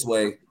 This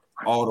way,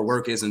 all the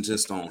work isn't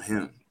just on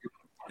him.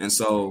 And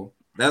so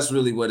that's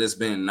really what it's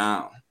been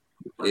now,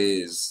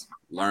 is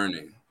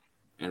learning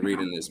and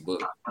reading this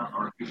book.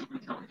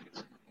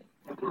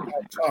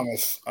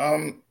 Thomas,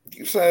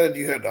 you said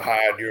you had to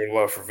hide your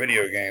love for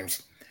video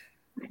games.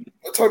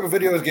 What type of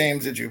video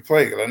games did you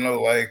play? Because I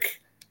know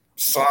like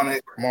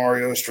Sonic,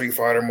 Mario, Street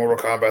Fighter, Mortal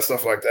Kombat,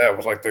 stuff like that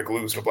was like the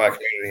glue to the black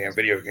community in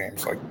video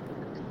games. Like,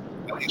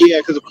 yeah,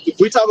 because if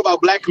we talk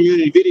about black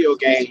community video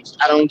games,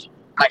 I don't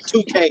like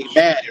 2K,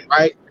 Madden,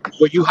 right?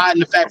 Were you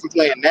hiding the fact from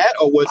playing that,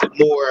 or was it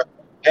more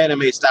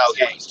anime style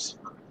games?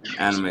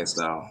 Anime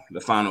style, the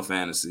Final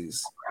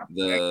Fantasies,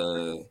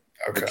 the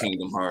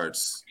Kingdom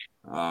Hearts,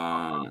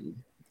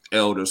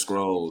 Elder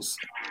Scrolls.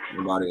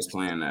 Everybody was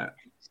playing that.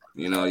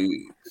 You know, I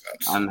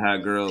done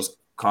had girls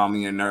call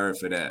me a nerd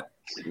for that.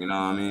 You know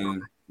what I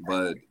mean?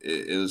 But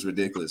it was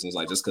ridiculous. It was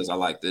like, just because I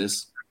like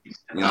this,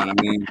 you know what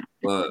I mean?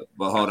 But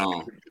hold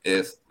on.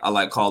 If I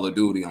like Call of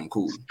Duty, I'm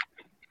cool.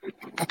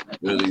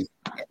 Really?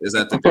 Is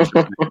that the difference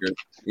maker?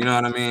 You know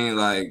what I mean?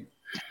 Like,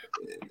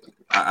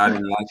 I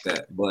didn't like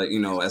that. But, you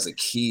know, as a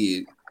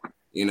kid,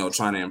 you know,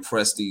 trying to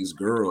impress these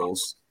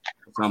girls,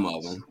 some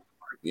of them,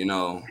 you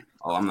know,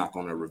 oh, I'm not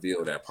going to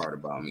reveal that part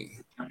about me.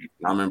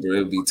 I remember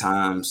it would be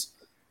times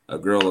a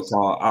girl would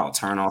call, I'll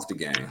turn off the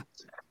game.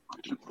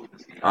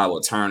 I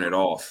would turn it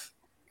off.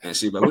 And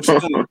she'd be like, what you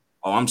doing?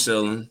 Oh, I'm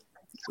chilling.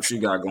 What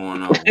you got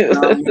going on? You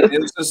know, I mean, it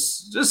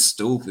was just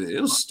stupid. It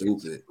was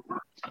stupid.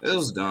 It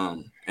was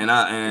dumb.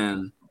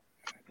 And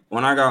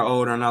when I got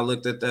older and I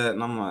looked at that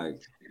and I'm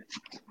like,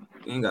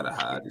 you ain't gotta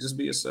hide. Just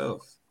be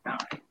yourself.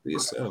 Be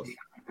yourself.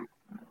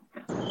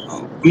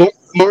 Oh.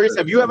 Maurice,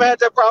 have you ever had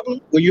that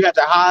problem where you had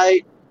to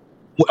hide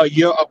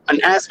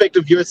an aspect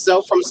of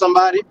yourself from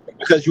somebody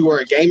because you were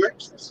a gamer?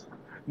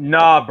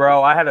 Nah,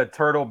 bro. I had a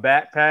turtle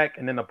backpack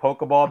and then a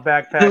Pokeball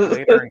backpack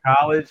later in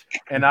college.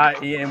 And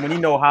when you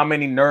know how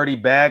many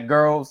nerdy bad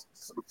girls,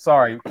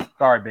 sorry,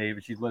 babe,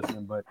 if she's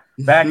listening, but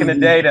back in the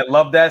day that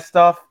loved that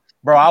stuff,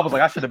 bro, I was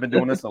like, I should have been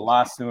doing this a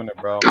lot sooner,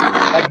 bro.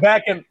 Like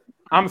back in,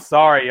 I'm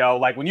sorry, yo.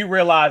 Like when you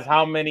realize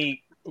how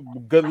many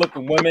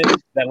good-looking women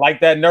that like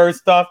that nerd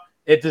stuff,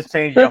 it just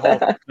changed your whole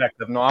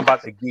perspective. No, I'm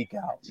about to geek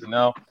out, you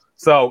know.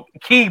 So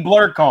key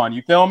BlerdCon,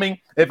 you feel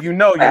me? If you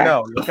know, you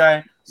know.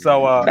 Okay.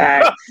 So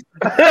Facts.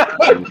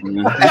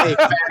 Hey,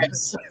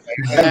 facts.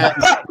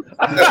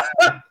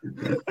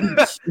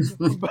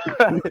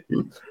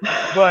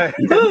 but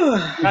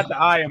not the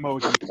eye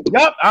emoji.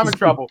 Yep, I'm in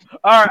trouble.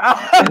 All right.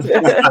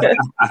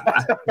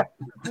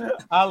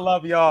 I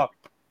love y'all.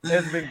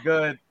 It's been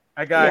good.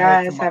 I got to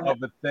head to my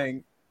other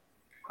thing.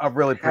 I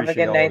really appreciate it.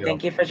 Have a good night.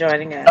 Thank you for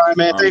joining us. All right,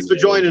 man. Thanks for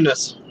joining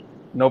us.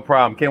 No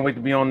problem. Can't wait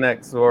to be on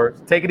next. Or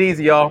take it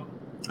easy, y'all.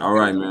 All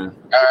right, man.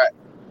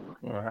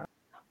 All right.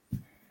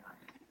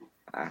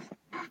 Awesome.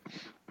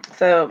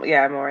 So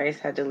yeah, Maurice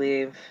had to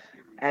leave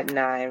at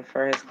 9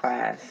 for his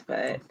class,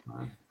 but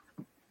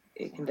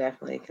you can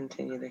definitely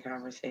continue the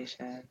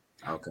conversation.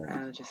 Okay.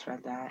 I just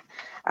read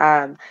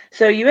that.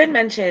 So you had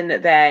mentioned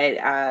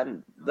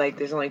that like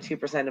there's only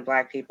 2% of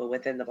Black people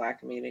within the Black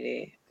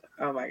community.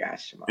 Oh my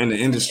gosh, Jamal. In the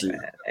industry.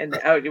 And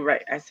oh, you're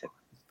right. I said.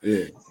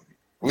 Yeah.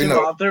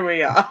 Jamal threw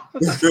me off.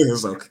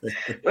 It's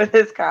okay. With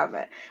his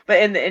comment, but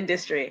in the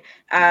industry.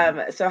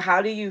 So how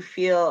do you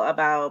feel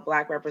about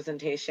Black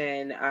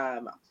representation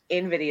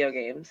in video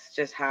games?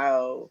 Just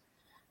how,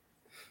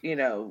 you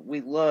know,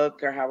 we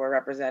look or how we're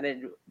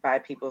represented by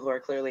people who are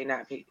clearly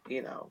not,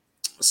 you know,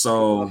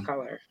 so of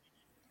color.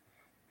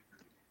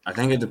 I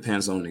think it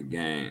depends on the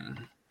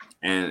game,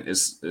 and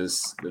it's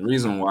the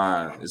reason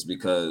why is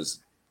because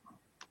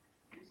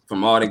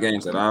from all the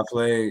games that I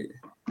played,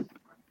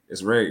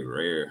 it's very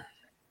rare.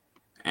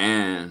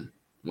 And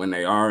when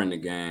they are in the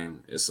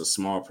game, it's a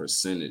small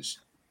percentage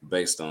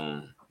based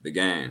on the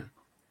game.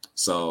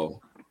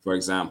 So, for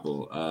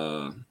example,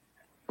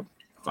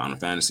 Final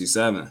Fantasy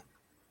VII,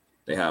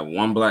 they have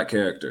one Black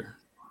character.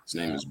 His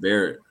name is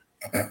Barrett.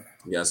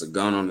 He has a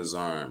gun on his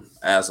arm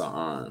as an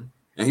arm.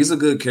 And he's a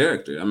good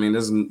character. I mean,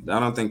 I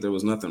don't think there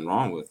was nothing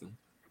wrong with him.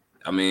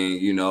 I mean,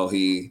 you know,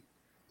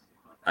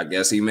 I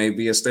guess he may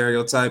be a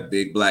stereotype,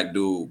 big Black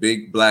dude,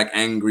 big Black,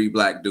 angry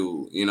Black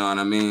dude. You know what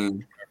I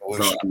mean?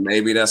 So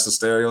maybe that's a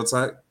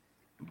stereotype,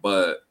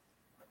 but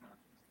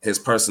his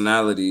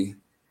personality,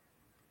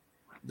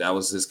 that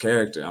was his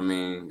character. I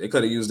mean, they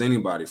could have used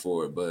anybody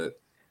for it, but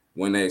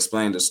when they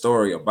explained the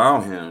story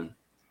about him,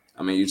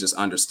 I mean, you just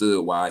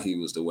understood why he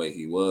was the way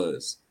he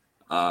was.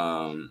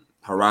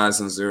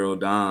 Horizon Zero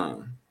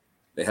Dawn,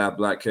 they have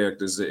Black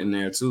characters in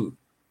there too,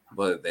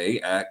 but they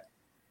act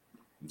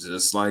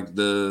just like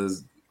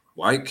the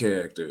white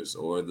characters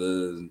or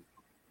the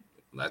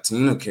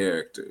Latino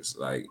characters.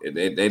 Like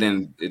they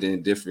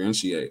didn't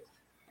differentiate.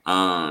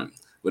 But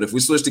if we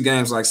switch to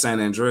games like San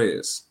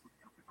Andreas,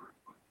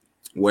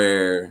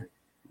 where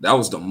that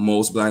was the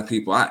most Black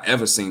people I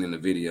ever seen in a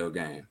video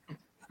game,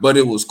 but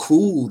it was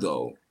cool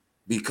though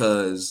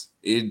because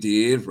it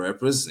did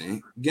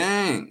represent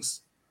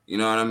gangs. You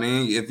know what I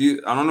mean?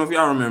 I don't know if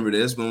y'all remember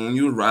this, but when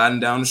you were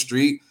riding down the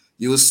street,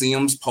 you would see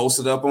them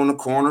posted up on the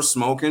corner,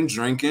 smoking,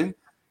 drinking.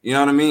 You know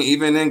what I mean?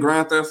 Even in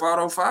Grand Theft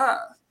Auto 5.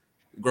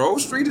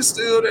 Grove Street is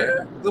still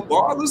there. The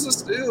ballers are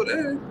still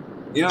there.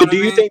 You know do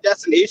you think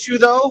that's an issue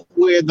though?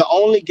 Where the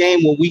only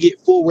game where we get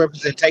full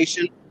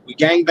representation, we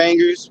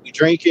gangbangers, we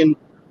drinking,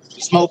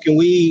 we smoking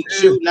weed,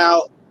 shooting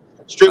out,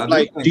 strip.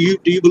 Do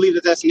you believe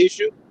that that's an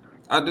issue?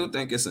 I do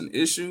think it's an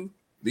issue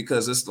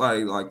because it's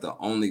like the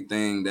only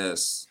thing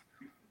that's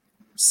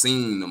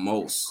seen the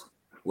most.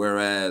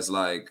 Whereas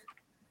like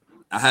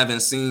I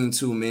haven't seen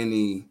too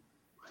many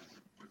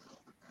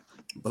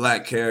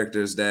Black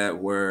characters that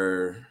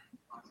were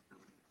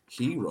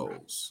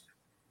heroes.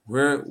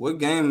 What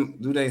game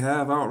do they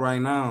have out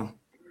right now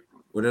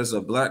where there's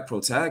a Black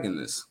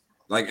protagonist?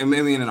 Like, and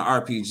maybe in an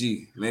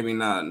RPG, maybe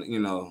not. You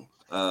know,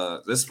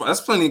 there's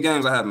plenty of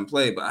games I haven't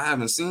played, but I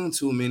haven't seen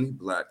too many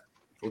Black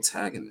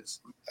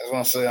protagonists. I was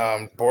gonna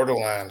say,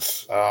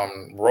 Borderlands,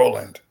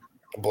 Roland,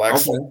 Black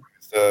Soul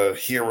is the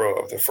hero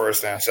of the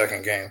first and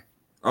second game.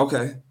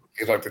 Okay,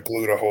 he's like the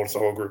glue that holds the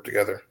whole group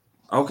together.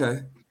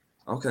 Okay,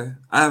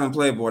 I haven't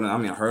played Borderlands.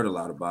 I mean, I heard a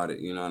lot about it.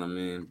 You know what I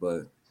mean,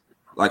 but.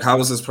 Like, how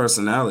was his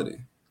personality?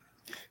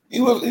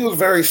 He was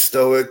very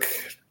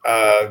stoic.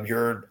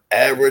 Your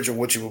average of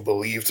what you would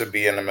believe to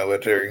be in the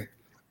military.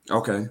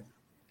 Okay,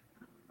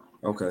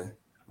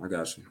 I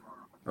got you.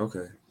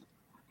 Okay.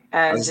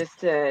 And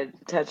just to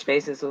touch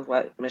bases with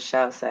what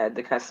Michelle said,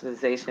 the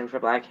customization for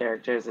Black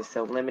characters is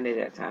so limited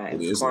at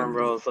times.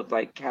 Cornrows look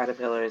like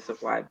caterpillars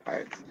with wide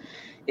parts.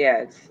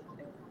 Yeah,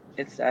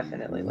 it's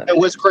definitely limited. And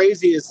what's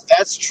crazy is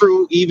that's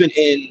true even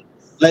in,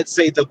 let's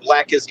say, the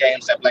blackest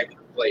games that Black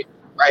people play.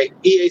 Right,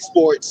 EA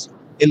Sports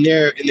in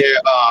their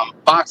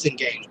boxing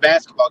games,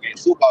 basketball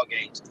games, football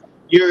games,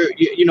 you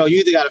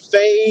either got a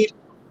fade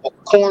or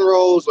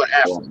cornrows or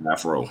an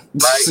afro.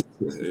 Right?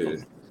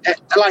 And,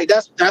 like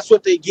that's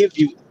what they give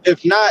you.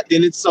 If not,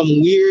 then it's some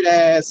weird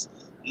ass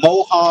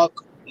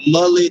mohawk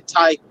mullet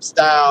type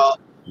style,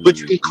 but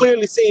you can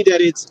clearly see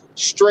that it's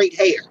straight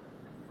hair,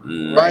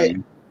 right?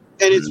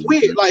 And it's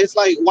weird. Like, it's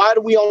like, why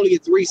do we only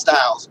get 3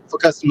 styles for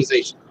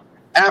customization?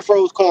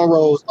 Afros,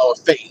 cornrows, or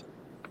fade.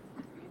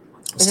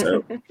 It's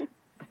terrible.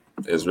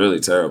 It's really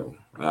terrible.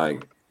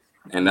 Like,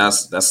 and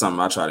that's something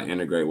I try to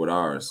integrate with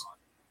ours.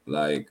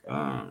 Like,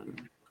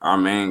 our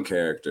main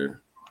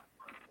character,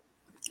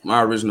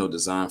 my original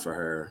design for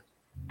her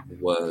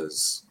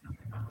was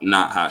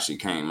not how she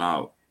came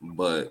out,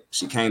 but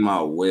she came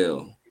out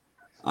well.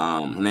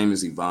 Her name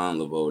is Yvonne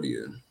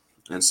Lavodia.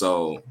 And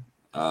so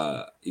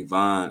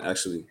Yvonne,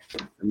 actually,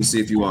 let me see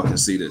if you all can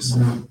see this.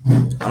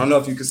 I don't know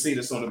if you can see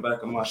this on the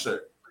back of my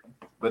shirt,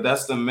 but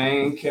that's the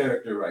main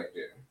character right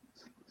there.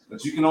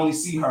 But you can only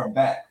see her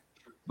back.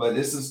 But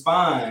this is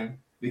fine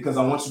because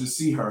I want you to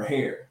see her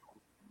hair.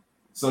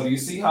 So do you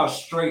see how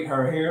straight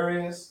her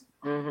hair is?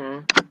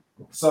 Mm-hmm.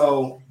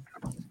 So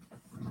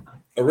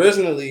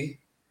originally,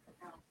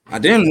 I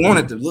didn't want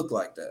it to look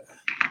like that.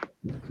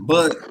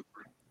 But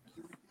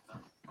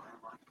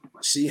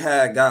she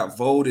had got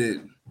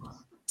voted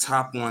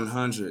top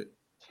 100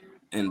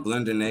 in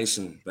Blender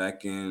Nation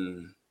back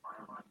in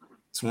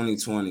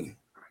 2020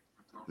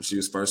 when she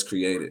was first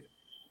created.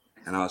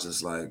 And I was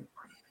just like,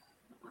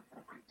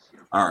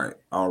 all right,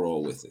 I'll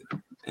roll with it.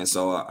 And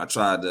so I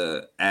tried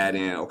to add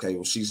in, okay,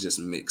 well, she's just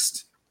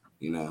mixed.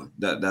 You know,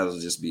 that'll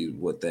just be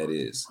what that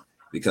is.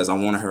 Because I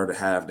wanted her to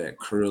have that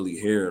curly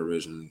hair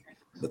originally.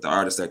 But the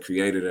artist that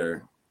created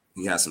her,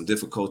 he had some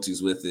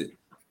difficulties with it.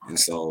 And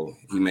so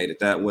he made it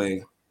that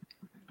way.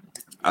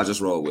 I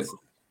just roll with it.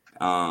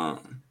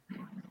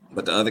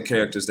 But the other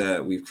characters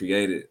that we've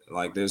created,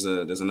 like there's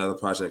another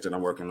project that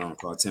I'm working on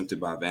called Tempted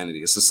by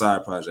Vanity. It's a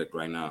side project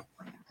right now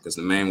because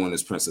the main one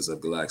is Princess of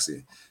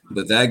Galaxia.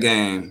 But that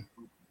game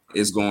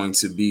is going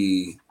to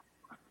be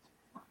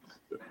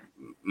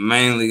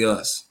mainly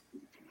us.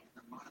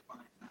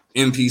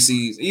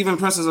 NPCs, even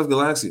Princess of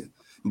Galaxia.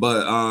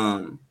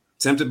 But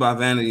Tempted by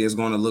Vanity is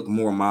going to look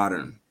more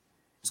modern.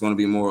 It's going to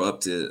be more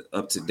up to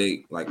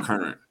date, like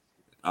current.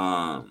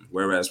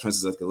 Whereas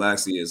Princess of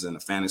Galaxia is in a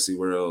fantasy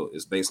world,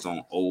 is based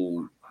on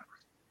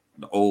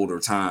the older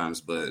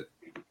times, but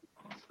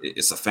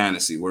it's a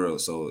fantasy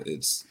world, so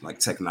it's like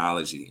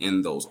technology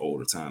in those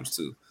older times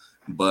too.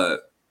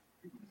 But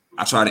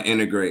I try to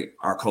integrate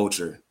our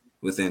culture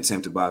within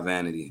Tempted by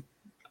Vanity.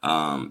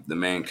 The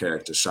main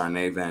character,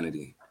 Charnay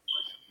Vanity,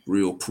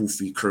 real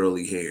poofy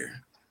curly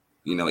hair.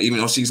 You know, even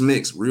though she's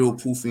mixed, real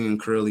poofy and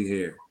curly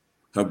hair.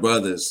 Her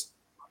brothers,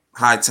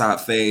 high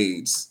top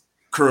fades,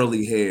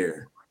 curly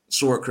hair,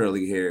 short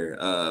curly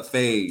hair,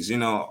 fades, you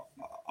know,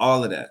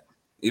 all of that.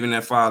 Even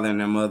their father and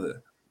their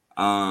mother.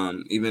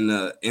 Even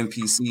the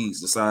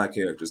NPCs, the side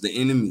characters, the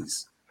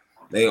enemies,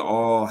 they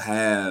all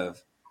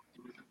have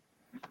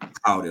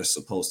how they're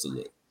supposed to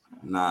look,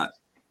 not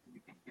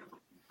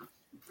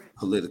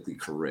politically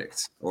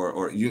correct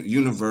or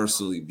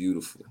universally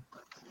beautiful.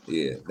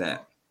 Yeah,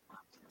 that.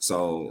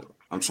 So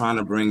I'm trying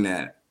to bring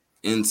that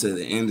into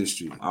the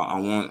industry. I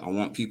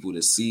want people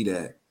to see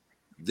that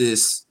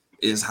this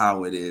is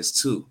how it is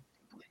too.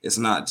 It's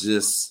not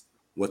just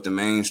what the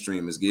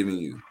mainstream is giving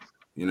you,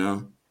 you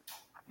know?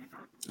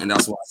 And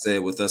that's why I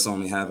said with us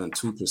only having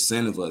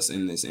 2% of us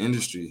in this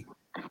industry,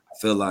 I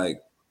feel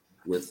like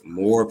with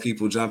more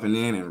people jumping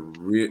in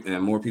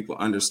and more people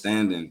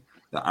understanding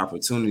the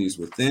opportunities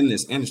within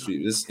this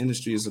industry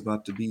is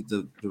about to be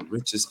the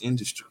richest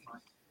industry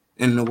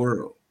in the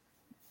world.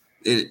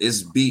 It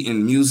is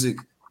beating music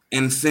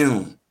and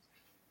film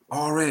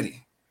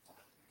already,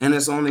 and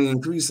it's only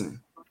increasing.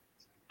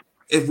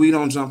 If we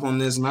don't jump on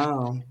this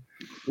now,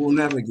 we'll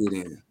never get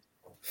in.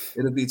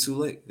 It'll be too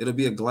late. It'll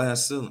be a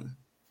glass ceiling.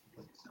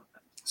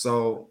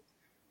 So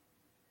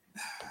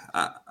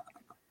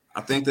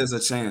I think there's a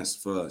chance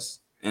for us.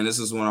 And this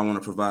is what I want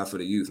to provide for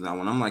the youth. Now,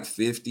 when I'm like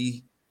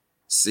 50,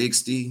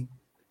 60,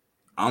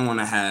 I want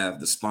to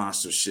have the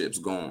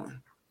sponsorships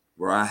going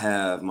where I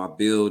have my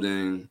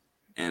building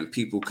and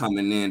people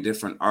coming in,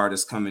 different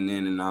artists coming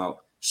in and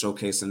out,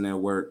 showcasing their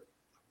work.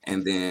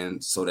 And then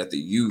so that the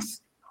youth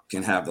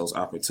can have those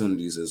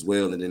opportunities as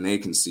well. And then they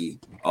can see,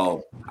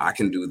 oh, I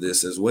can do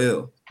this as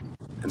well.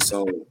 And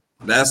so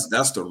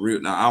that's the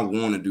real. Now I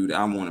want to do that.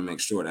 I want to make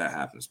sure that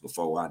happens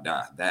before I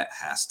die. That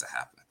has to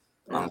happen.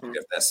 I don't care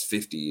if that's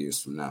 50 years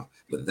from now,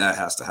 but that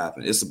has to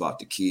happen. It's about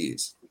the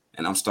kids.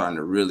 And I'm starting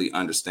to really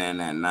understand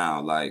that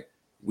now. Like,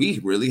 we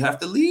really have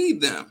to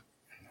lead them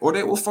or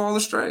they will fall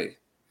astray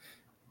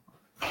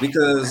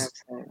because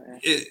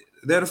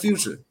they're the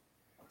future.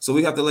 So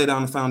we have to lay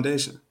down the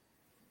foundation.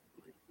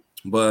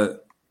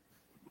 But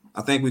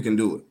I think we can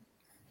do it.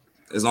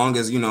 As long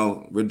as, you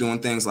know, we're doing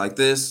things like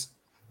this,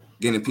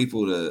 getting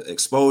people the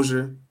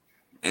exposure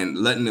and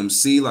letting them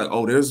see like,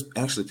 oh, there's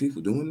actually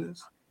people doing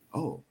this.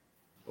 Oh,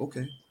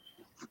 okay.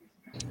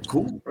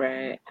 Cool.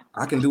 Right.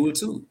 I can do it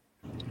too.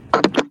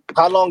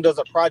 How long does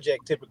a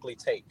project typically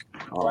take?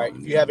 Right.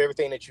 If you have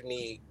everything that you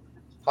need,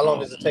 how long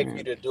does it take for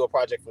you to do a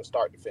project from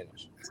start to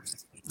finish?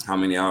 How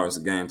many hours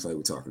of gameplay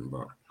we're talking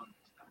about?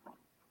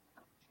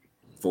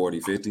 40,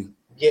 50?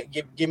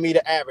 Give me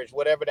the average,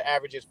 whatever the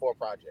average is for a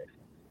project.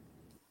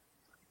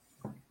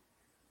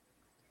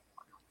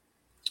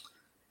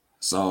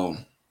 So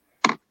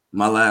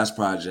my last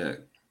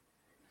project,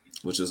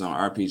 which was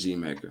on RPG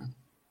Maker,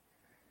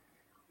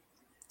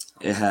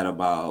 it had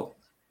about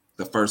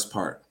the first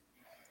part.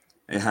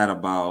 It had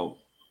about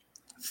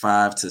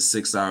 5 to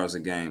 6 hours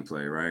of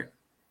gameplay, right?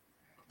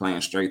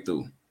 Playing straight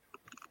through.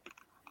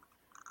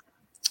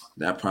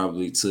 That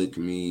probably took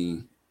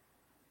me,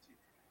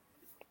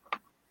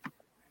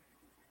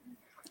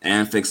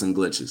 and fixing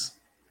glitches,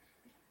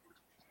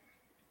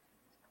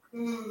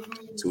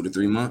 2 to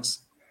 3 months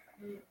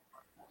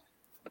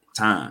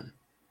time,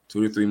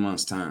 2 to 3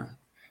 months time,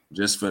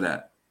 just for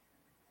that.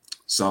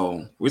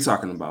 So we're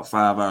talking about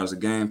 5 hours of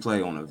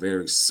gameplay on a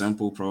very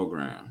simple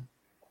program.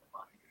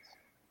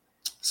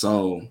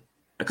 So,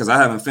 because I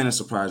haven't finished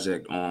a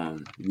project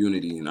on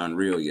Unity and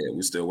Unreal yet,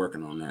 we're still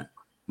working on that.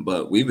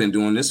 But we've been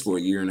doing this for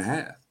a year and a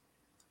half.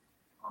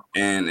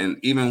 And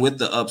even with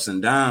the ups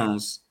and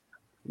downs,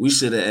 we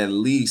should have at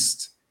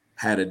least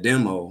had a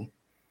demo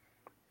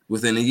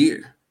within a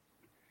year.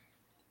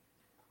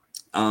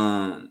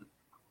 And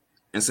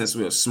since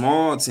we're a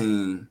small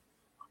team,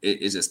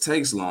 it just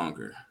takes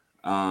longer.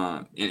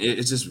 And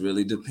it just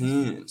really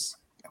depends,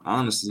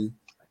 honestly.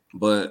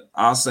 But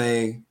I'll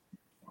say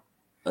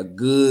a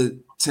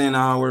good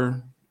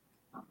 10-hour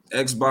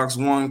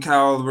Xbox One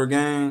caliber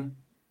game,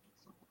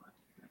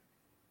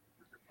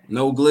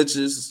 no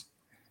glitches,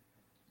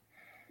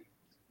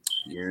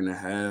 year and a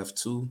half,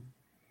 2,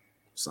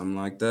 something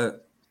like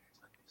that.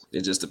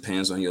 It just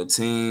depends on your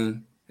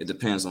team. It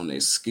depends on their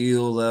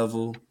skill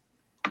level,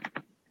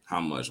 how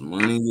much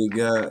money you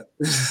got.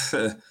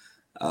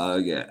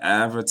 Yeah,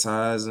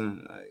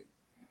 advertising. Like,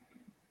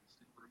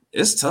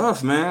 it's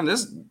tough, man.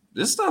 This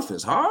stuff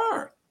is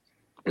hard.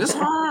 It's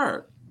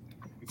hard.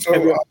 So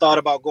have you thought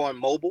about going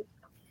mobile?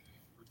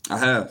 I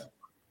have.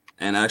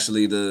 And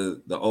actually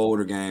the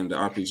older game, the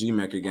RPG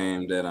Maker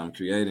game that I'm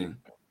creating,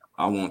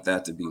 I want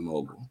that to be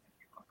mobile.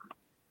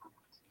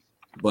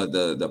 But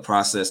the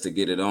process to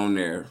get it on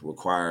there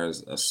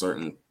requires a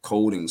certain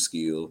coding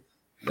skill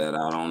that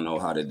I don't know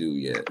how to do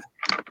yet.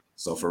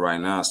 So for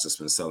right now, it's just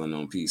been selling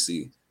on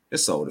PC. It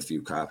sold a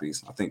few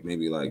copies. I think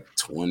maybe like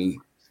 20,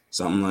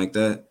 something like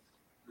that.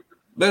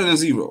 Better than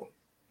 0.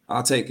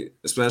 I'll take it,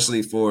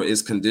 especially for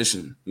its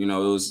condition. You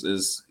know,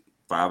 it's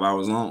 5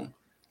 hours long,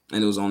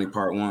 and it was only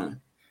part 1.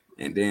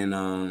 And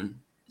then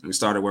we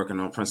started working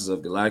on Princess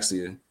of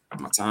Galaxia.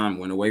 My time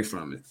went away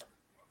from it.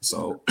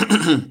 So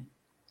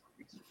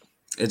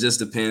it just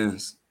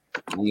depends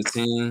on the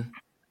team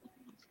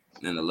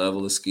and the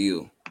level of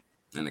skill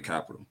and the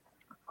capital.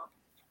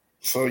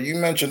 So you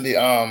mentioned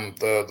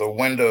the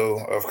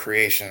window of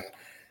creation.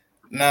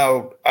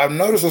 Now, I've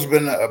noticed there's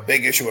been a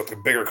big issue with the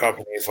bigger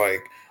companies.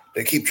 Like,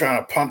 they keep trying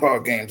to pump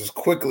out games as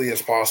quickly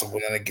as possible,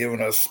 and they're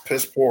giving us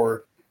piss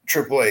poor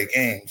AAA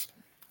games.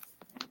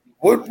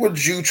 What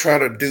would you try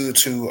to do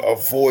to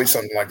avoid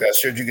something like that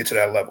should you get to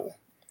that level?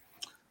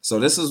 So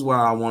this is why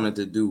I wanted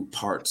to do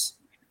parts.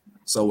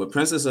 So with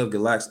Princess of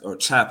Galaxia, or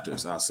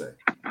chapters, I'll say.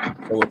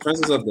 So with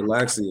Princess of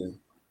Galaxia,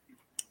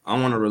 I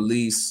want to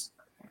release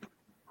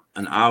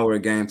an hour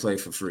of gameplay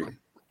for free,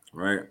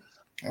 right?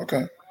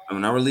 Okay. And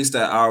when I release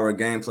that hour of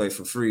gameplay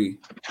for free,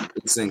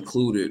 it's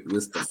included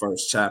with the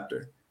first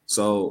chapter.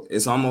 So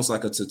it's almost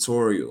like a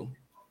tutorial.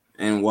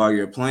 And while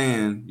you're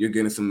playing, you're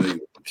getting familiar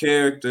with the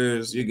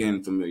characters, you're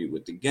getting familiar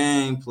with the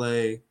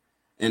gameplay.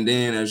 And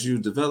then as you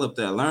develop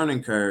that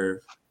learning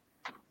curve,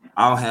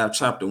 I'll have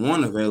chapter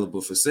 1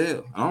 available for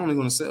sale. I'm only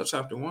going to sell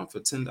chapter 1 for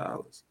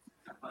 $10.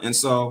 And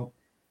so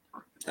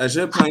as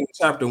you're playing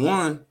chapter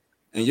 1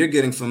 and you're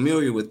getting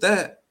familiar with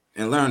that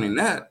and learning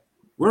that,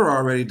 we're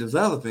already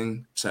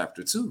developing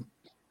chapter 2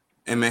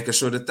 and making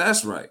sure that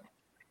that's right.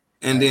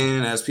 And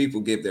then as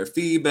people give their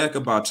feedback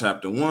about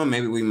chapter 1,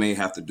 maybe we may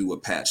have to do a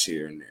patch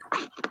here and there.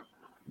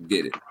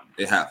 Get it?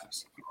 It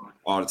happens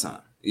all the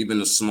time. Even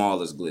the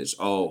smallest glitch.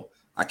 Oh,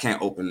 I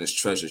can't open this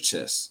treasure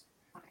chest.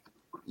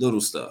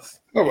 Little stuff.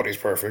 Nobody's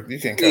perfect. You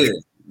can't catch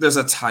it. There's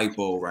a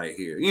typo right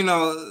here. You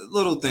know,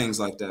 little things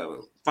like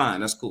that.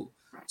 Fine, that's cool.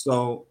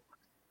 So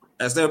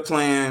as they're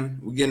playing,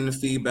 we're getting the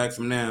feedback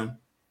from them.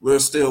 We're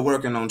still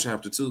working on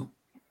chapter 2.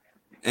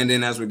 And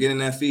then as we're getting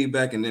that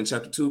feedback and then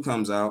chapter 2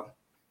 comes out,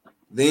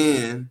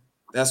 then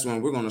that's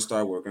when we're going to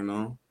start working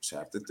on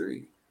chapter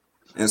 3.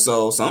 And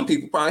so some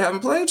people probably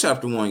haven't played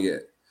chapter 1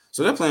 yet.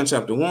 So they're playing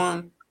chapter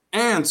 1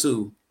 and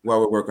 2 while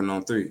we're working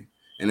on 3.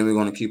 And then we're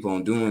going to keep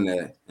on doing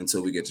that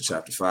until we get to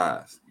chapter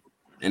 5.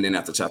 And then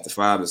after chapter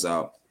 5 is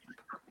out,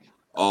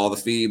 all the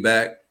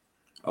feedback,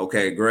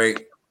 okay,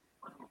 great.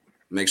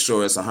 Make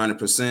sure it's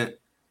 100%.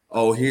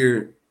 Oh,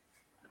 here's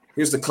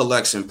the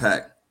collection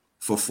pack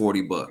for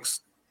 $40.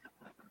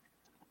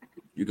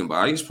 You can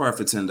buy each part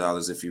for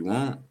 $10 if you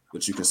want,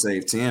 but you can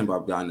save 10 by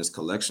buying this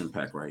collection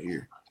pack right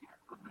here.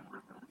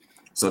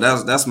 So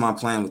that's my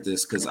plan with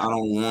this, because I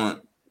don't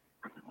want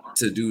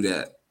to do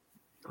that.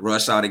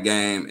 Rush out a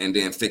game and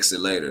then fix it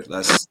later.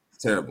 That's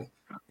terrible.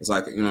 It's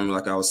like, you know,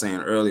 like I was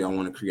saying earlier, I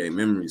want to create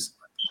memories.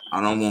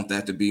 I don't want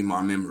that to be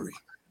my memory.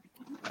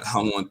 I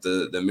want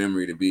the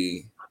memory to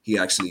be he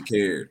actually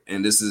cared.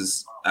 And this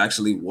is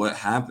actually what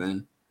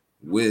happened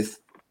with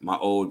my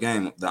old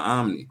game, the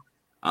Omni.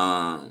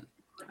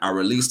 I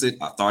released it.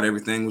 I thought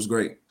everything was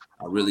great.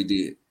 I really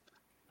did.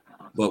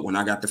 But when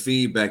I got the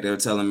feedback, they were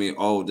telling me,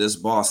 oh, this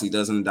boss, he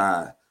doesn't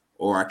die.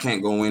 Or I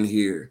can't go in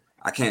here.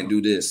 I can't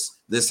do this.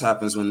 This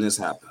happens when this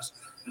happens.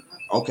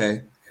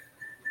 Okay.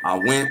 I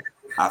went,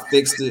 I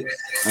fixed it,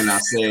 and I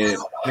said,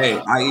 hey,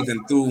 I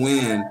even threw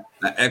in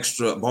an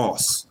extra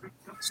boss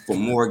for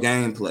more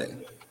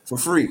gameplay for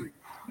free.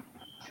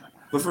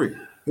 For free.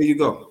 Here you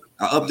go.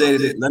 I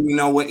updated it. Let me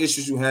know what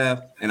issues you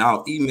have, and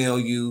I'll email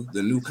you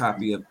the new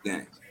copy of the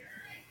game.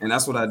 And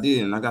that's what I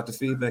did. And I got the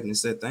feedback and it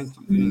said, thank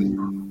you. You didn't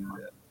even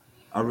do that.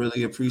 I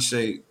really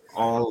appreciate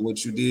all of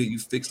what you did. You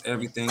fixed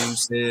everything you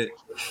said,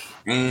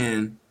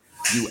 and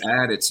you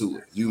added to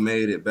it. You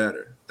made it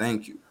better.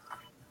 Thank you.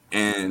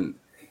 And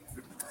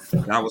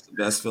that was the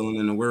best feeling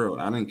in the world.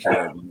 I didn't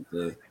care about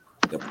the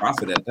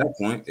profit at that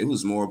point. It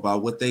was more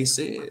about what they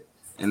said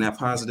and that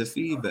positive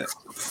feedback.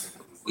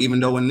 Even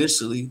though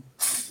initially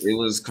it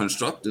was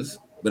constructive,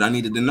 but I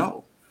needed to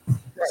know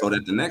so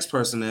that the next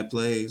person that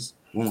plays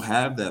won't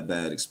have that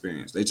bad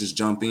experience. They just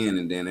jump in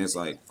and then it's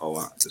like, oh,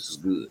 wow, this is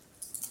good.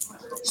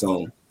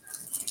 So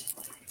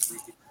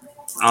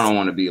I don't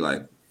want to be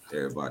like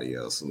everybody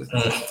else.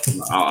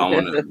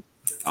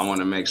 I want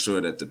to make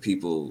sure that the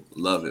people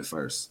love it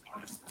first,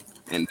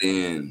 and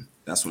then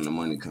that's when the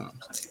money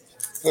comes.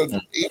 So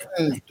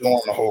even doing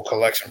the whole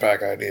collection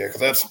pack idea,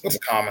 because that's a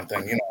common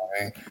thing, you know what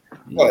I mean?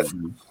 But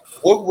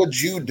what would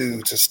you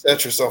do to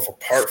set yourself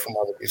apart from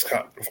all these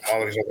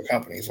other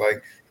companies?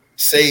 Like,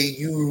 say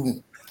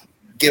you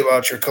give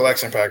out your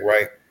collection pack,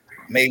 right?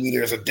 Maybe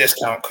there's a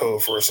discount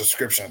code for a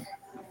subscription,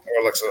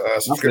 or like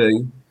a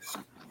subscription.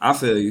 I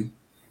feel you.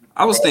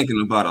 I was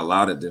thinking about a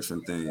lot of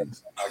different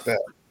things. Like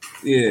that.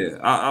 Yeah,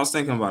 I was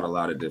thinking about a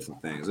lot of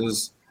different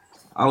things.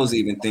 I was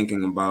even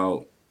thinking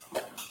about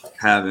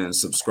having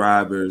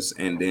subscribers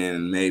and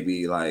then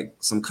maybe like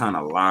some kind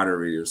of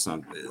lottery or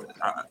something.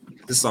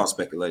 This is all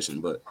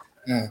speculation, but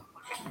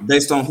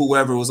based on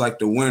whoever was like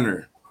the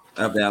winner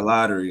of that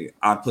lottery,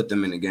 I'd put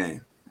them in the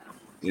game.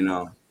 You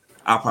know,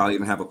 I'll probably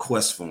even have a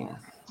quest for them.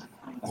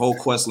 A whole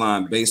quest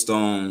line based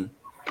on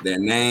their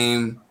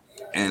name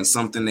and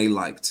something they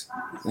liked.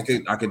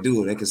 I could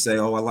do it. They could say,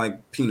 oh, I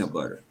like peanut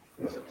butter.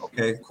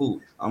 Okay, cool.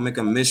 I'll make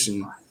a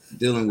mission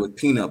dealing with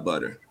peanut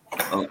butter.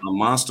 A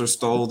monster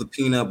stole the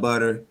peanut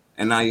butter,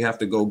 and now you have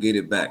to go get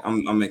it back.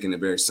 I'm making it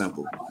very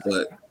simple,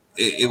 but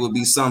it would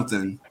be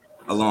something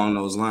along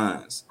those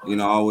lines. You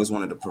know, I always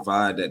wanted to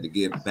provide that to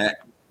give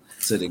back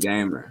to the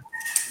gamer.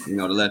 You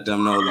know, to let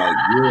them know like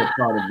you're a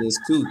part of this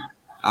too.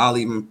 I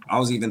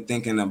was even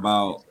thinking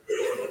about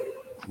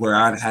where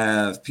I'd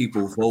have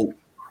people vote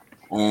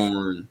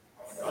on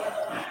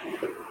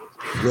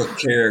what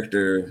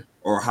character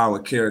or how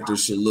a character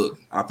should look.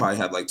 I probably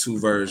have like 2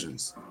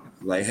 versions.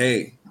 Like,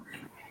 hey,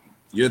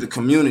 you're the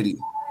community.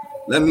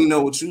 Let me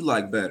know what you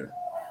like better.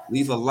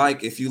 Leave a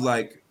like if you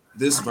like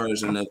this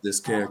version of this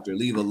character.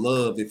 Leave a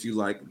love if you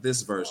like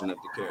this version of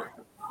the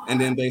character. And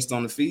then based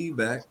on the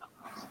feedback,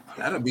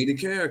 that'll be the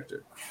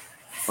character.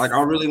 Like,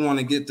 I really want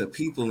to get the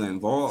people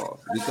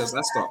involved because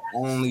that's the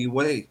only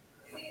way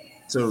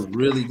to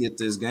really get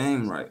this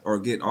game right or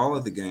get all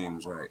of the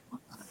games right.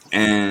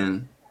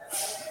 And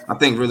I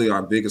think really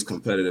our biggest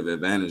competitive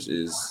advantage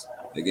is,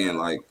 again,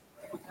 like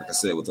I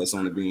said, with us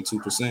only being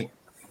 2%,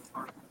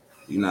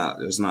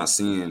 there's not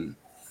seeing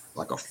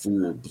like a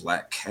full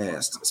black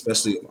cast,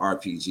 especially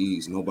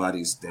RPGs.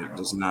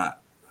 There's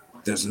not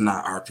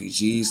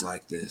RPGs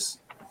like this.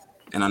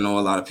 And I know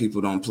a lot of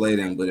people don't play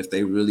them, but if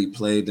they really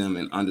played them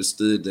and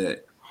understood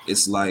that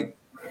it's like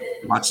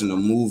watching a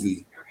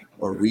movie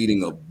or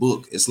reading a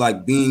book, it's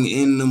like being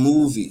in the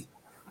movie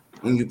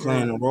when you're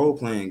playing a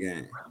role-playing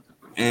game.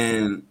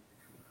 And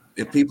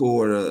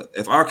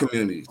if our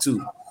community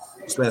too,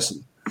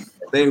 especially,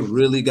 if they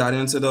really got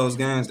into those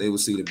games, they would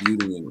see the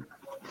beauty in it.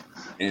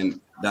 And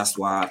that's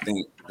why I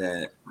think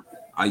that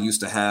I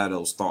used to have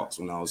those thoughts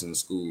when I was in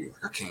school.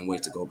 I can't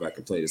wait to go back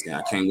and play this game.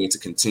 I can't wait to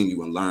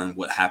continue and learn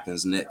what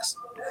happens next.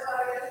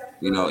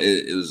 You know,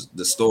 it was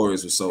the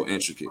stories were so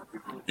intricate,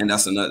 and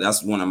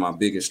that's one of my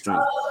biggest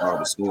strengths, are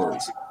the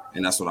stories,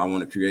 and that's what I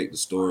want to create, the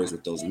stories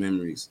with those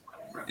memories,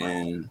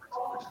 and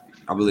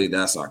I believe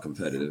that's our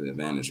competitive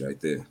advantage right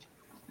there.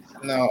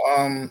 Now,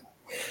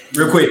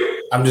 real quick,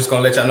 I'm just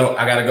gonna let y'all know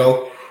I gotta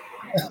go.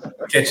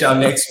 Catch y'all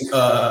next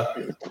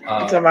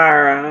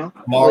tomorrow.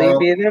 Will you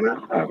be there?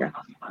 Okay.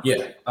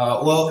 Yeah.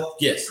 Well,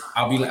 yes,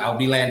 I'll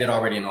be landed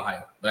already in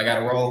Ohio, but I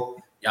gotta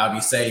roll. Y'all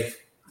be safe.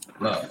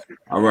 Love.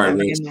 All right,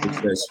 Rich.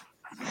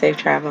 Safe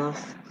travels.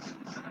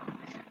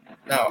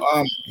 Now,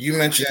 you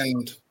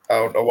mentioned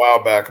a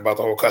while back about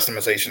the whole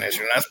customization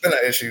issue, and that's been an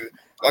issue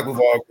like we've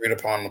all agreed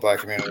upon in the Black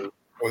community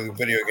with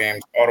video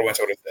games all the way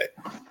until this day.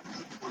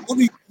 Who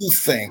do you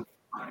think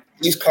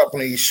these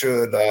companies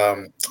should talk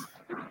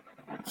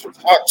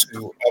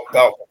to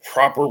about the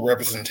proper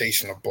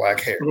representation of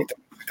Black hair?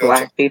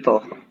 Black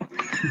people.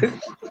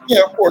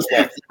 Yeah, of course,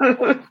 Black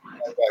people.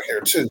 Black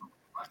hair too.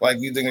 Like,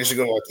 you think they should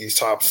go to like these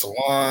top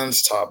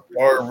salons, top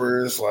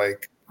barbers?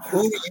 Like,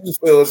 who do you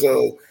feel as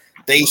though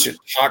they should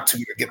talk to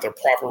get the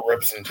proper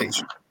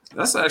representation?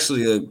 That's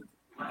actually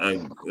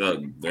a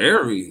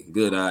very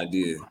good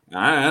idea.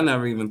 I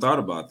never even thought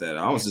about that.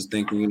 I was just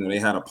thinking, they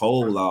had a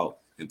poll out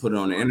and put it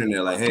on the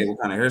internet, like, hey, what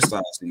kind of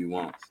hairstyles do you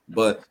want?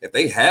 But if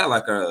they had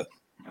like a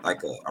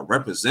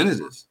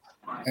representative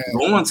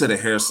going to the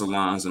hair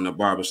salons and the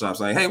barbershops,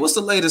 like, hey, what's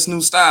the latest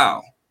new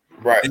style?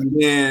 Right. And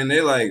then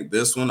they like,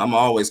 this one, I'm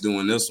always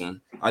doing this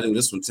one. I do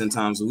this one 10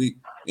 times a week.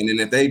 And then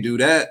if they do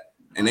that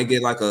and they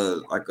get like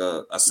a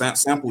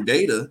sample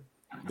data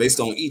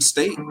based on each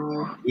state,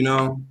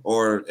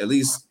 or at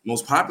least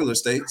most popular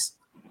states,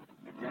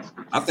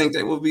 I think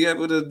they will be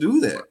able to do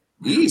that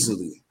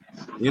easily.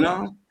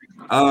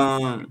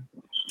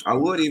 I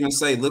would even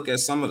say look at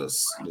some of the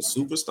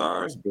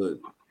superstars, but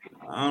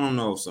I don't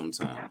know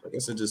sometimes. I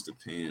guess it just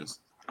depends.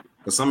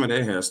 Because some of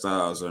their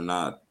hairstyles are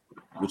not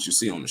what you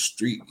see on the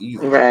street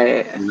either.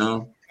 Right.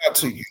 Not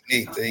too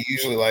unique. They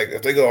usually, like,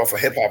 if they go off of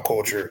hip hop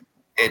culture,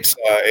 it's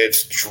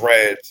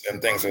dreads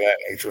and things of that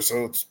nature.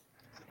 So it's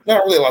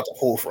not really a lot to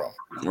pull from.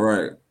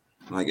 Right.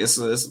 Like it's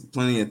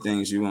plenty of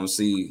things you won't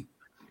see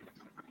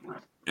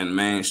in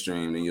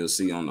mainstream that you'll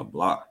see on the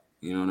block.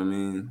 You know what I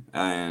mean?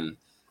 And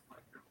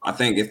I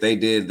think if they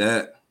did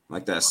that,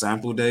 like that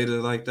sample data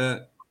like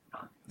that,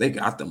 they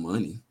got the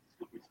money.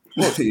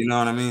 You know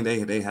what I mean?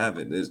 They have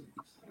it. They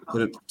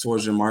put it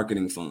towards your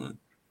marketing fund.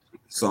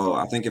 So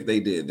I think if they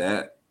did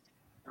that.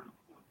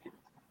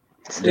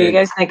 So do you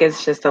guys think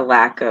it's just a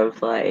lack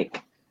of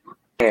like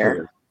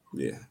hair?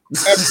 Yeah.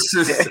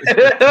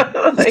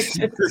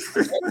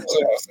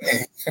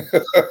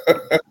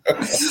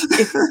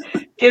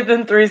 Give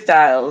them 3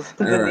 styles.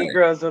 The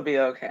Negroes will be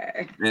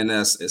okay. And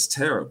it's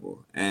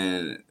terrible.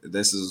 And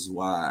this is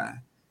why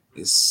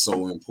it's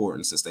so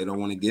important. Since they don't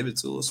want to give it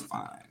to us,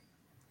 fine.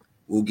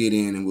 We'll get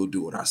in and we'll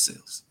do it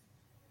ourselves.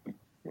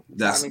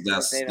 That's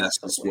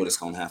just what it's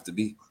gonna have to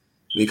be.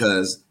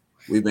 Because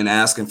we've been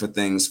asking for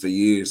things for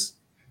years.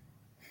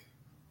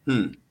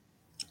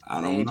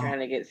 I don't know. Trying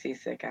to get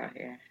seasick out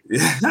here.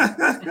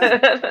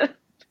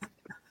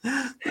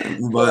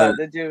 But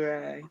the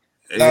do-rag.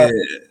 Yeah,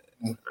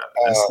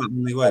 that's the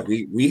only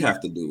way. We have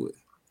to do it.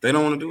 If they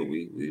don't want to do it,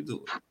 we do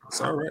it.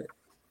 It's all right.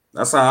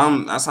 That's how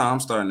I'm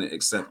starting to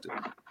accept it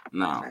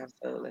now.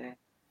 Absolutely.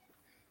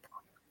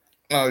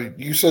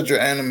 You said your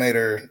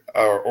animator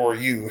or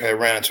you had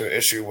ran into an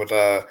issue with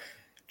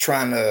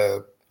trying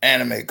to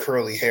animate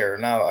curly hair.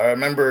 Now I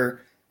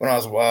remember when I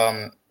was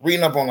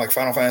reading up on like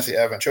Final Fantasy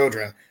Advent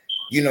Children,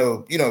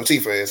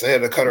 Tifa is. They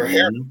had to cut her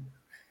hair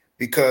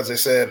because they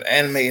said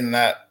animating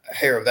that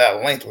hair of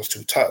that length was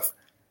too tough.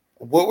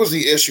 What was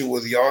the issue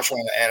with y'all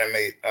trying to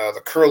animate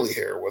the curly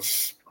hair?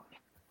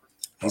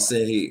 He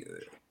said he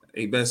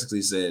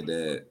basically said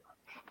that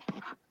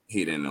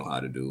he didn't know how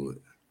to do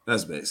it.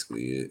 That's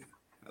basically it.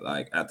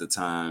 Like at the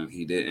time,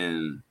 he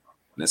didn't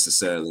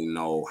necessarily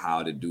know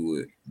how to do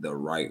it the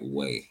right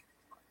way.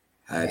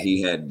 Had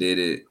he did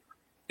it,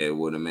 it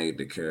would have made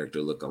the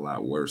character look a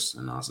lot worse.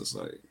 And I was just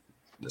like,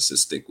 let's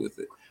just stick with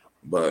it.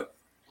 But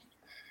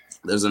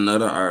there's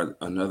another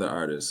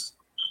artist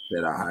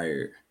that I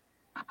hired,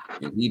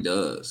 and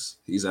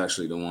he's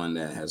actually the one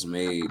that has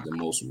made the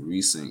most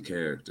recent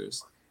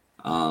characters.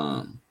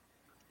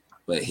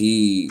 But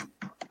his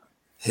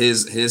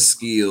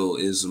skill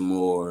is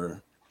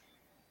more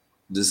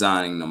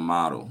designing the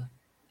model,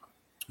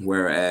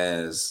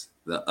 whereas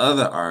the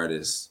other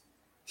artist,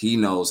 he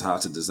knows how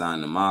to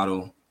design the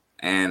model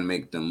and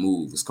make them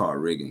move. It's called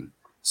rigging.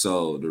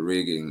 So the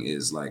rigging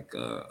is like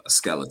a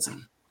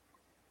skeleton,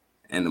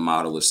 and the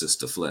model is just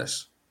the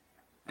flesh.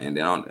 And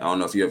I don't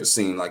know if you ever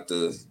seen like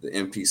the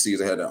NPCs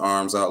that had their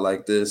arms out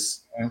like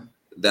this. Mm-hmm.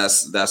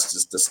 That's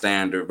just the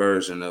standard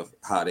version of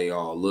how they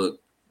all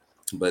look.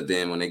 But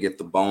then when they get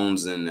the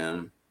bones in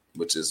them,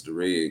 which is the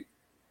rig,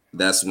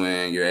 that's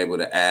when you're able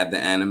to add the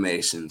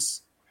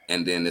animations.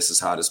 And then this is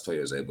how this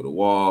player is able to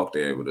walk.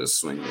 They're able to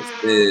swing their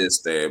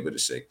fist. They're able to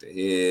shake their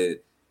head.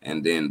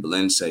 And then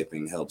blend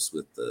shaping helps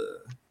with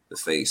the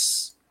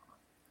face,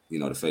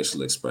 the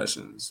facial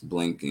expressions,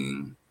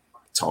 blinking,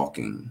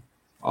 talking,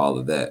 all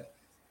of that.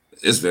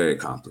 It's very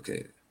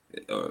complicated,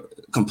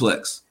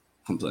 complex.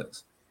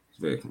 It's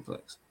very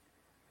complex.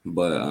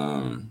 But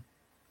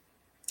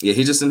yeah,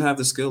 he just didn't have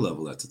the skill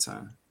level at the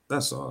time.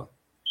 That's all.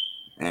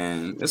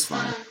 And it's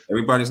fine.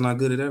 Everybody's not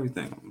good at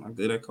everything. I'm not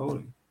good at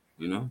coding,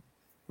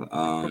 But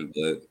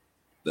the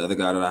other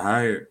guy that I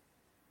hired,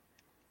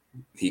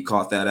 he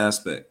caught that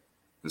aspect.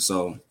 And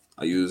so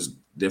I used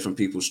different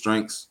people's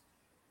strengths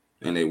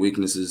and their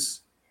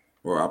weaknesses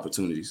or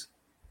opportunities.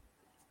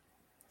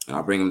 And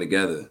I bring them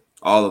together.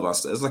 All of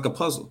us. It's like a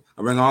puzzle.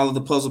 I bring all of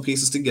the puzzle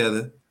pieces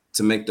together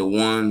to make the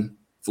one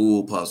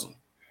full puzzle.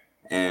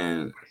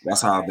 And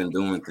that's how I've been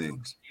doing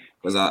things.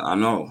 Because I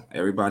know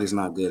everybody's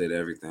not good at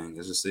everything.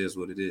 It just is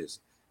what it is.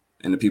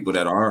 And the people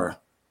that are,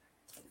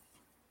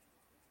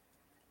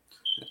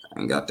 I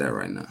ain't got that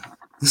right now.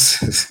 It's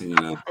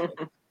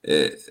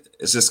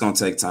just going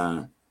to take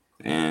time.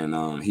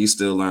 And he's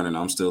still learning.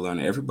 I'm still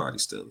learning. Everybody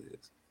still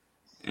is.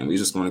 And we're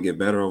just going to get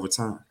better over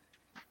time.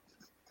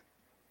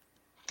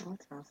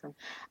 That's awesome.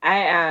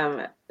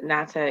 I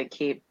not to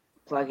keep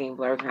plugging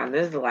BlerdCon.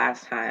 This is the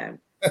last time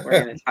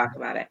we're going to talk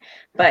about it.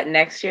 But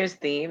next year's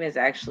theme is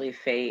actually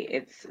Fae.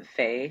 It's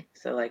Fae,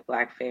 so like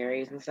Black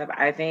fairies and stuff.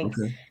 I think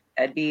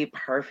that'd be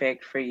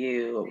perfect for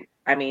you.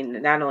 I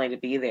mean, not only to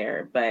be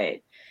there, but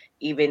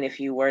even if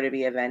you were to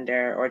be a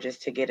vendor or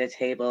just to get a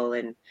table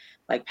and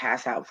like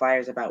pass out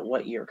flyers about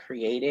what you're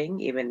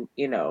creating. Even,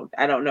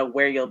 I don't know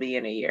where you'll be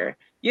in a year.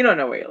 You don't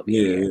know where you'll be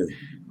in a year.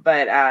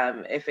 But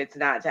if it's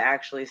not to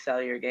actually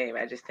sell your game,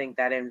 I just think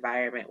that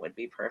environment would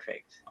be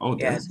perfect. Oh,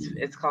 yeah,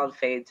 it's called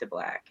Fade to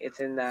Black.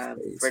 It's in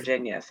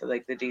Virginia, so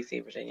like the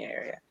DC, Virginia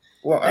area.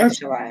 Well, next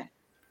July.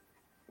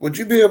 Would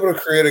you be able to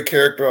create a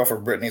character off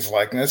of Brittany's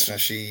likeness and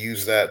she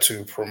used that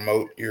to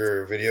promote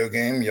your video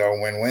game?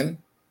 Y'all win-win?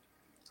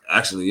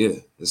 Actually, yeah,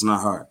 it's not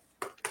hard.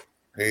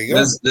 There you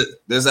go.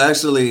 There's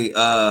actually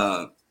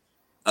an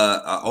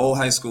old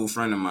high school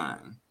friend of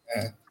mine.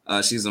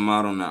 She's a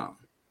model now,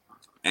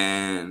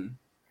 and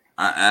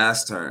I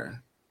asked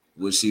her,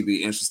 would she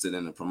be interested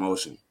in the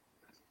promotion?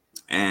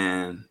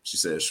 And she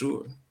said,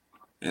 sure.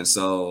 And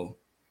so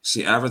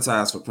she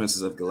advertised for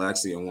Princess of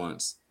Galaxia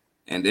once.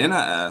 And then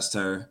I asked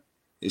her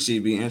if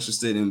she'd be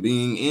interested in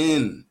being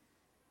in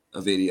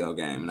a video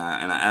game. And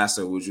I asked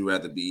her, would you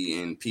rather be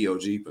in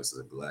POG, Princess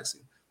of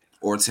Galaxia,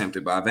 or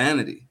Tempted by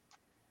Vanity?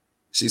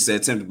 She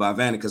said Tempted by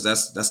Vanity because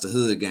that's the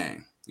hood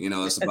game.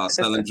 It's about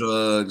selling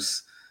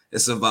drugs.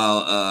 It's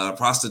about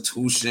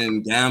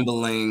prostitution,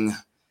 gambling.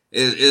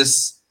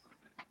 It's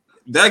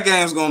that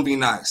game's gonna be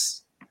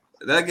nice.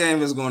 That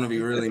game is going to be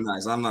really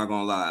nice. I'm not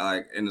gonna lie.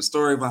 Like, and the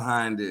story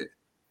behind it,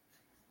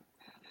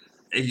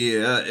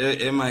 yeah,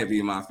 it might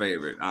be my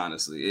favorite.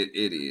 Honestly,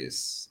 it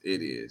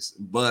is.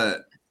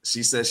 But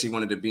she said she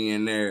wanted to be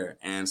in there,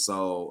 and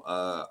so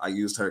I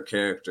used her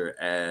character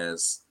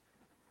as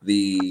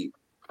the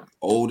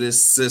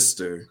oldest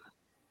sister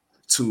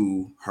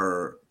to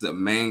the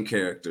main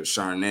character,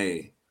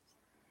 Sharnay,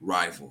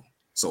 rival.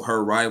 So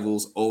her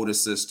rival's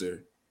oldest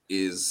sister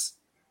is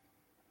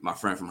my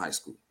friend from high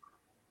school.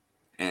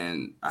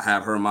 And I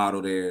have her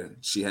model there.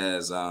 She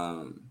has,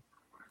 I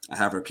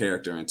have her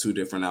character in two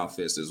different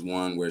outfits. There's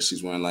one where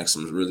she's wearing like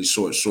some really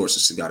short shorts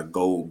and she's got a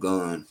gold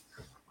gun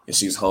and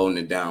she's holding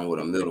it down with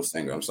a middle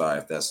finger. I'm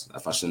sorry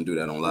if I shouldn't do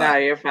that on live. No,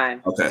 you're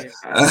fine. Okay.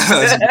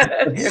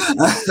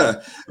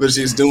 But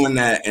she's doing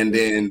that. And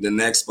then the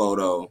next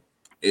photo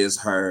is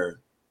her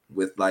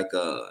with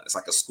it's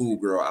like a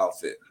schoolgirl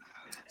outfit,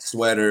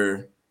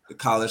 sweater, the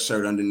collar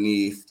shirt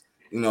underneath,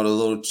 the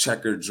little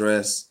checkered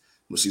dress,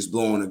 but she's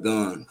blowing a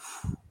gun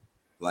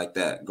like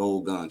that,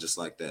 gold gun, just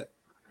like that.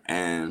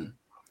 And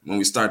when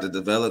we start to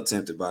develop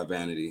Tempted by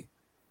Vanity,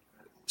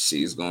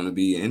 she's going to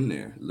be in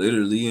there,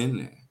 literally in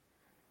there.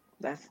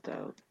 That's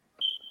dope.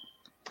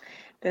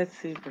 That's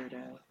super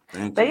dope.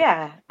 Thank but you.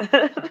 Yeah.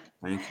 Thank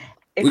you.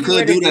 If we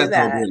could do that,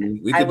 though,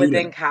 Brittany. I would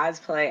then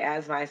cosplay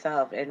as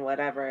myself in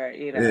whatever,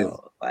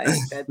 like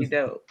that'd be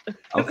dope.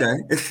 Okay.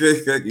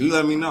 You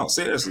let me know.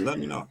 Seriously, let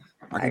me know.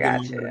 I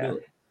got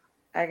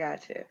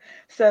you.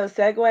 So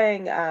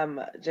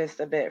segueing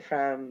just a bit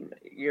from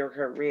your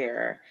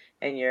career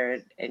and your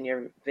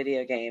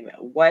video game,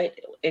 what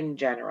in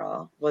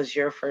general was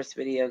your first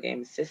video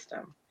game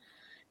system?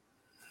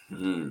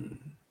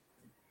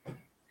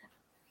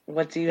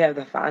 What do you have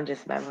the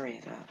fondest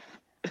memories of?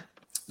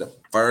 The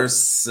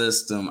first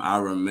system I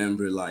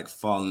remember like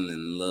falling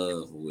in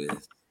love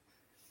with.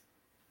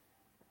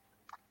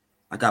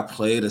 Like I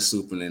played a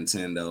Super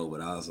Nintendo,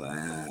 but I was like,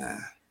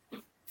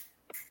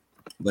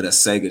 But a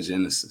Sega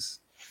Genesis.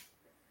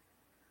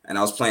 And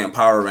I was playing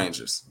Power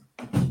Rangers.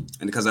 And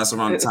because that's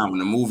around the time when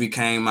the movie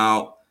came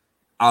out,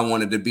 I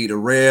wanted to be the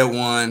red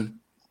one.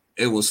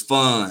 It was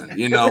fun.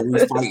 We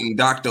were fighting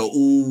Dr.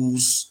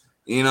 Ooze.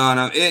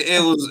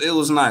 It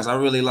was nice. I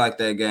really liked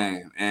that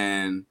game.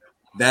 And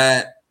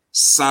that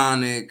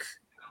Sonic,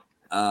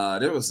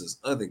 there was this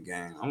other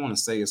game. I want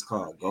to say it's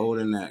called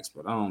Golden Axe,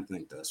 but I don't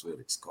think that's what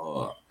it's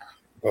called.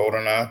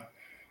 GoldenEye?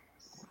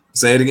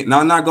 Say it again.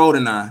 No, not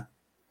GoldenEye.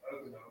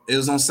 It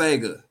was on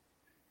Sega.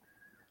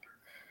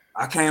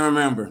 I can't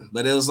remember,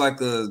 but it was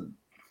like a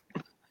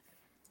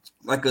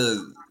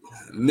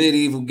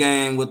medieval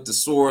game with the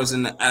swords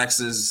and the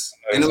axes,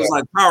 and it was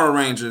like Power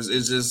Rangers.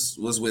 It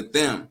just was with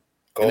them.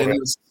 And then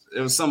it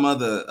was some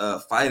other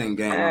fighting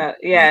game.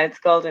 It's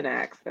Golden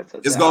Axe. That's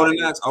what it's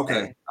Golden Axe.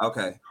 Okay.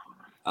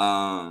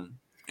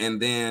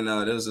 And then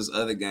there was this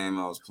other game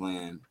I was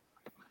playing.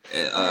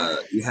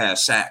 You had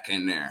Shaq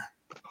in there.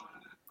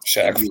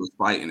 Shaq. He was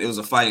fighting. It was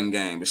a fighting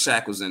game, but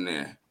Shaq was in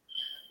there.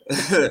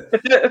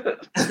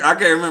 I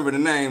can't remember the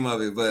name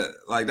of it, but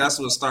like that's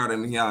what started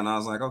me out, and I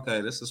was like,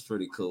 okay, this is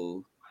pretty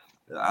cool.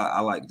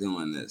 I like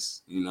doing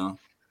this, That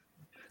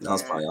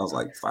was I was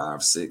like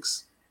 5,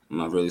 6 when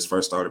I really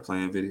first started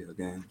playing video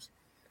games.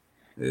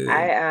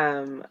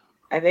 Yeah.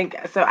 I think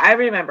so. I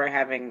remember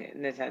having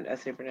a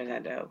Super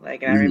Nintendo,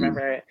 and I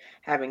remember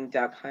having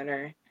Duck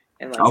Hunter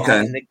and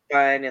having the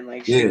gun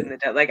and shooting the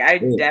duck. I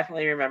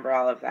definitely remember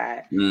all of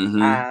that.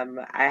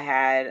 I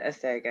had a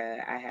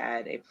Sega, I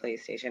had a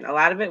PlayStation. A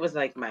lot of it was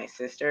my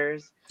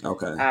sister's.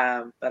 Okay.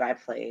 But I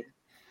played.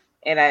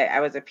 And I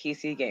was a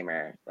PC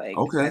gamer, like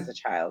as a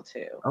child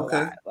too, a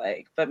lot,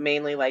 like, but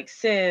mainly like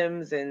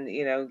Sims and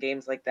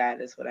games like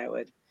that is what I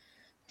would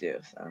do.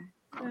 So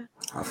yeah.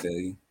 I feel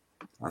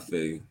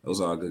you.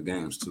 Those are good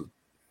games too.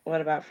 What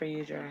about for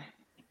you, Dre?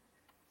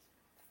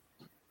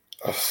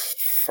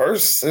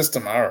 First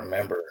system I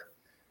remember,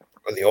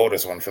 or the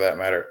oldest one for that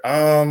matter.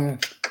 I'd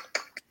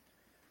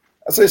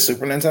say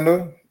Super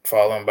Nintendo,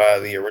 followed by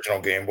the original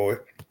Game Boy.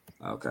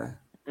 Okay.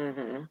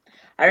 Mm-hmm.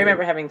 I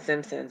remember having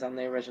Simpsons on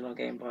the original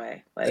Game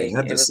Boy. Like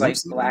it was like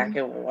black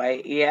and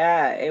white.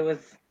 Yeah, it was.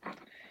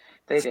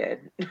 They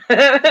did.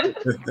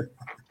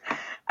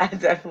 I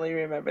definitely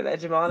remember that.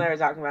 Jamal and I were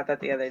talking about that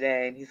the other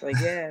day, and he's like,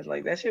 "Yeah,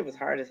 like that shit was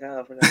hard as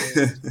hell for no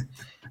reason."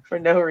 For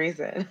no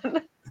reason.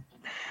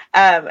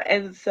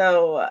 And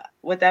so,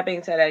 with that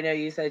being said, I know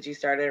you said you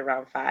started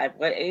around 5.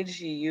 What age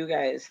do you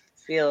guys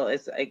feel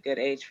is a good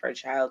age for a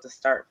child to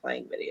start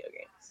playing video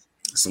games?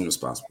 As soon as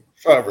possible.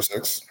 5 or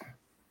 6.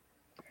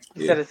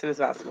 You said as soon as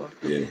possible.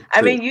 Yeah.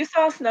 I mean, you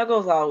saw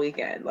Snuggles all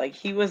weekend. Like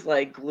he was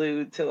like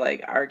glued to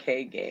like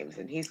arcade games,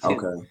 and he's 2.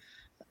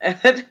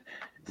 Okay.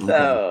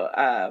 So,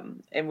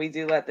 and we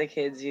do let the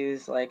kids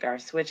use like our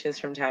Switches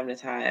from time to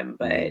time,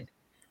 but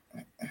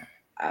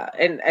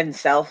and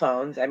cell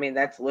phones. I mean,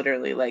 that's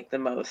literally like the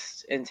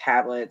most in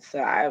tablets.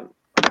 So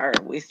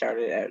we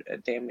started at a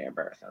damn near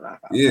birth.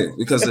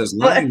 Because there's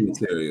learning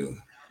material.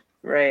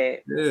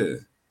 Right. Yeah.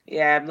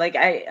 Yeah, like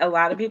a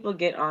lot of people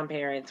get on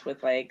parents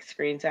with like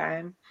screen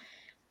time.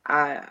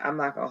 I'm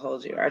not gonna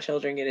hold you. Our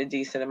children get a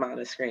decent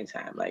amount of screen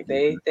time. Like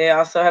they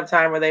also have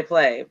time where they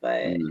play,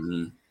 but I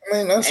mean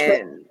that's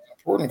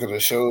important because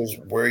it shows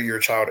where your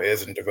child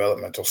is in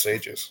developmental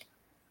stages.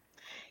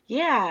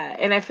 Yeah,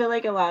 and I feel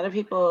like a lot of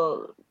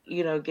people,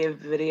 give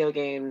video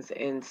games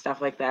and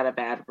stuff like that a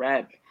bad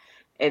rep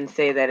and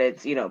say that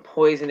it's,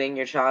 poisoning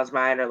your child's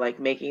mind or like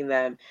making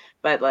them,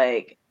 but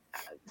like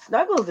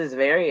Snuggles is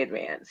very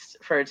advanced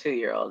for a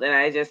 2-year-old. And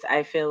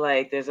I feel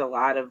like there's a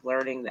lot of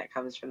learning that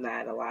comes from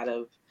that. A lot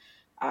of,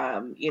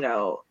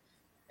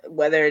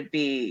 whether it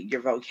be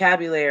your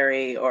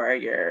vocabulary or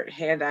your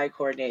hand-eye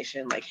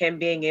coordination, like him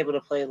being able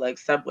to play like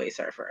Subway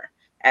Surfer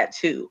at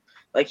 2.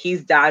 Like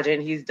he's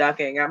dodging, he's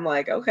ducking. I'm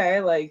like,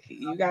 okay, like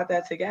you got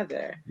that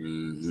together.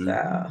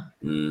 Yeah,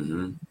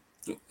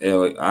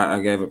 I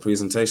gave a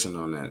presentation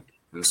on that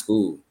in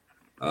school.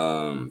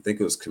 I think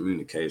it was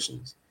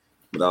communications,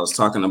 but I was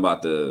talking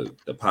about the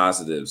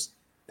positives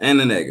and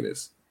the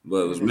negatives,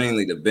 but it was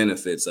mainly the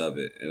benefits of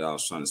it, and I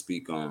was trying to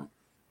speak on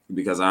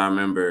because I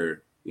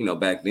remember,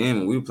 back then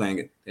when we were playing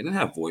it, they didn't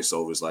have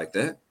voiceovers like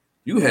that.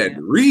 You had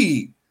to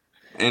read,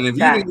 and if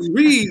you didn't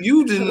read,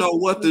 you didn't know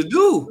what to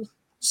do.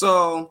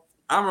 So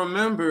I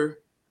remember,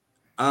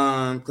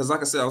 because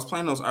like I said, I was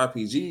playing those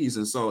RPGs,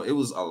 and so it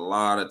was a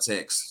lot of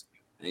text,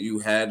 and you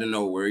had to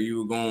know where you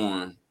were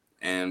going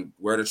and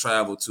where to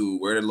travel to,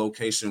 where the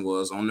location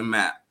was on the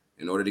map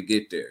in order to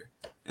get there.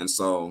 And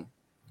so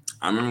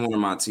I remember one of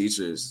my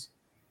teachers,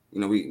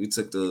 we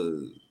took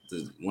the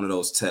one of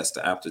those tests,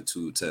 the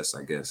aptitude test,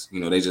 I guess.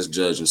 They just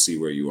judge and see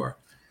where you are.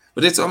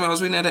 But they told me I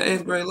was reading at the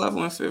 8th grade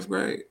level in 5th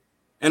grade.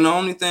 And the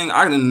only thing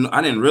I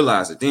didn't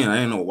realize it then. I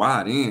didn't know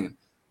why then.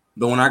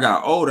 But when I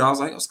got older, I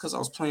was like, it's because I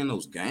was playing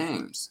those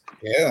games.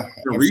 Yeah.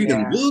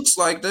 Reading books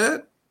like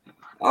that.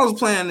 I was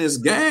playing this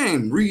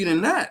game,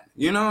 reading that.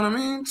 You know what I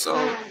mean? So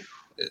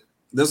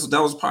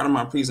that was part of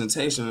my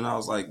presentation. And I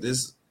was like,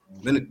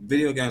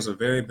 video games are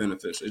very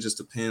beneficial. It just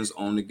depends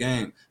on the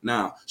game.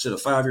 Now, should a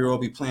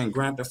 5-year-old be playing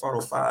Grand Theft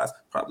Auto 5?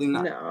 Probably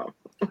not. No.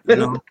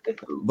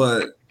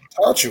 But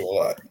taught you a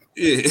lot.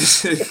 Yeah.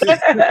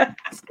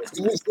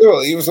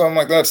 Even something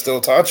like that still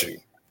taught you.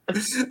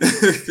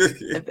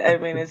 I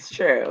mean, it's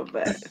true,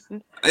 but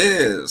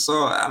yeah.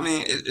 So I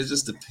mean, it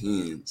just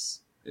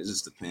depends. It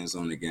just depends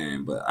on the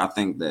game. But I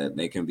think that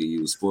they can be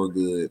used for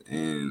good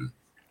and,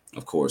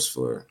 of course,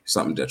 for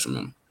something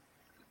detrimental.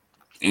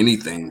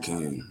 Anything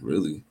can,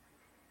 really.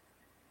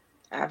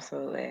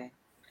 Absolutely.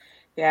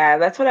 Yeah,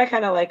 that's what I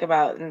kind of like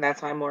about, and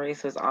that's why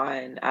Maurice was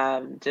on,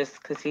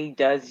 just because he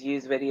does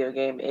use video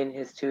game in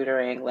his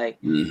tutoring. Like,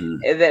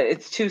 that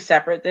it's 2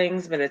 separate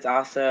things, but it's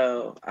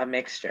also a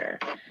mixture.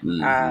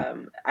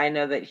 I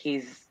know that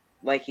he's,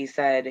 like he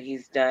said,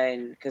 he's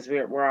done, because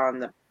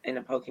we're in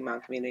a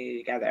Pokemon community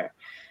together,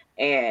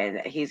 and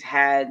he's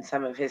had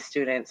some of his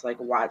students like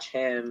watch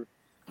him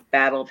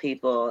battle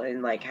people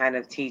and like kind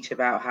of teach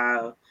about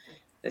how,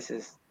 this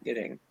is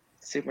getting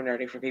super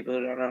nerdy for people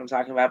who don't know what I'm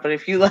talking about, but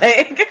if you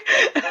like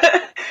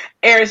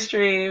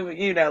Airstream,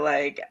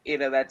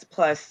 that's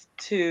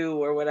 +2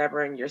 or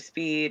whatever in your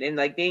speed, and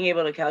like being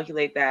able to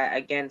calculate that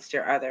against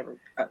your other,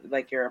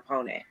 like your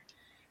opponent.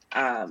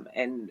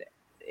 And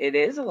it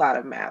is a lot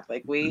of math.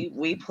 Like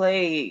we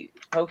play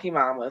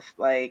Pokemon with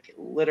like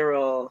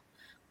literal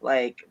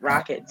like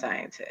rocket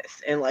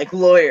scientists and like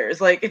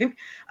lawyers, like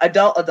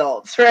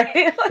adults,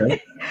 right?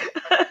 Like,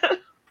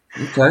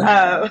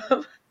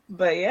 okay.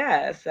 But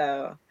yeah,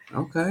 so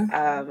okay.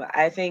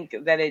 I think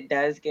that it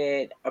does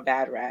get a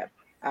bad rap,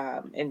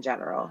 in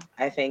general.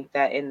 I think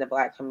that in the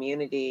Black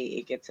community,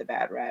 it gets a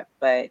bad rep.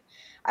 But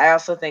I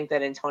also think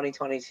that in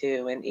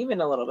 2022, and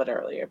even a little bit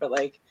earlier, but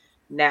like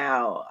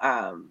now,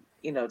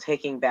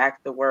 taking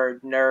back the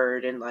word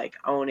nerd and like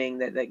owning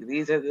that, like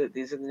these are the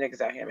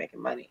niggas out here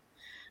making money.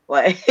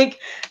 Like,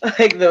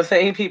 like those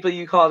same people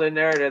you called a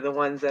nerd are the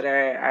ones that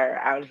are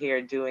out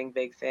here doing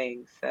big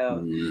things. So,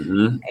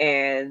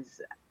 and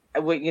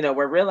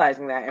we're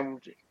realizing that,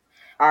 and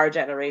our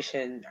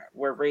generation,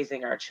 we're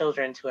raising our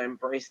children to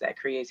embrace that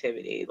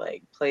creativity,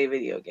 like play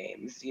video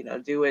games,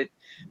 do it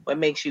what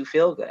makes you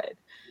feel good.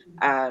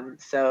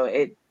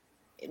 So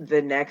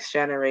the next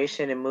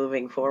generation and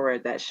moving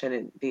forward, that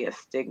shouldn't be a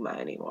stigma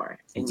anymore,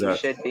 and you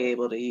should be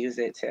able to use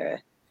it to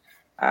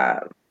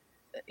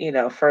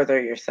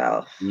further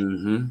yourself.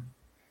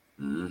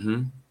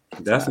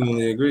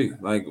 Definitely agree.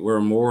 Like, we're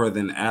more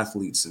than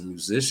athletes and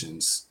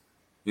musicians,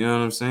 you know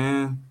what I'm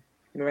saying?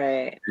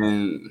 Right.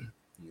 And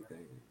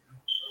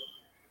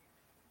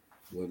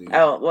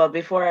well,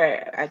 before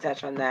I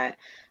touch on that,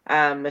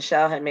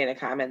 Michelle had made a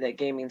comment that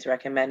gaming's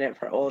recommended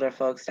for older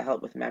folks to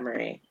help with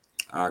memory.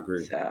 I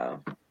agree.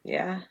 So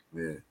yeah.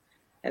 And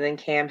then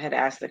Cam had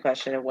asked the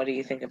question of, what do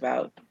you think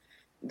about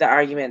the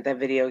argument that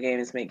video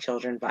games make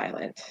children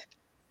violent?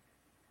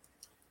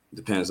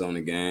 Depends on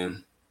the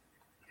game.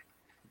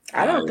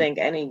 I don't think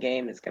any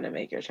game is going to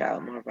make your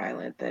child more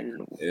violent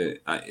than if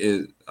I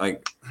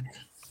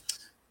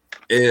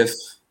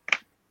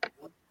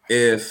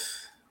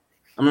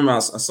remember I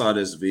saw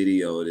this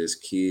video of this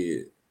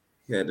kid.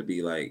 He had to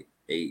be like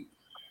 8,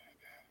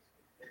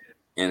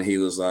 and he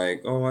was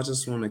like, "Oh, I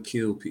just want to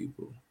kill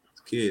people."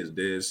 This kid's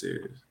dead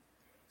serious.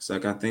 It's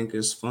like, I think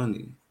it's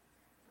funny.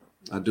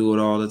 I do it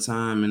all the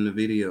time in the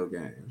video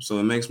game. So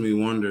it makes me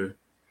wonder,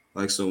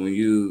 like, so when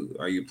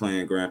are you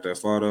playing Grand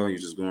Theft Auto? You're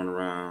just going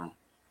around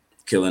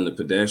killing the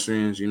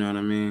pedestrians, you know what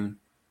I mean?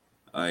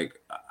 Like,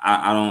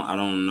 I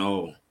don't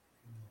know.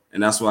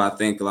 And that's why I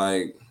think,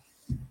 like,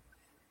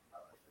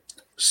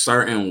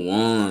 certain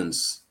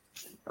ones,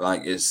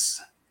 like,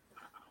 it's.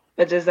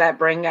 But does that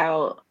bring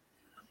out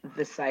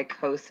the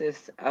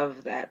psychosis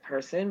of that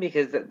person?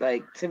 Because,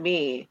 like, to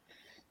me,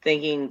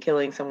 thinking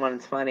killing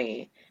someone's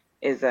funny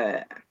is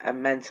a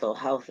mental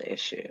health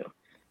issue.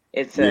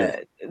 It's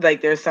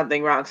like there's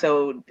something wrong.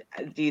 So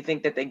do you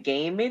think that the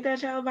game made that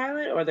child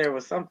violent, or there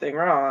was something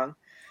wrong?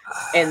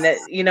 And that,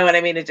 you know what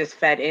I mean? It just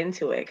fed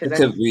into it. It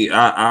could be.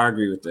 I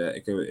agree with that.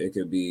 It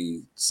could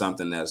be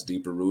something that's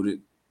deeper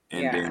rooted.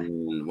 And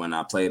then when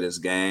I play this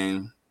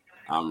game,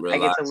 I'm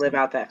realizing I get to live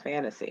out that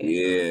fantasy.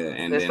 Yeah,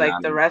 and just like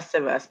the rest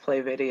of us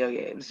play video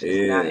games,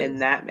 just not in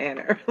that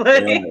manner.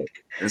 Like,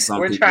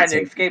 we're trying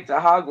to escape to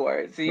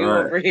Hogwarts. You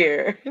over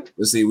here.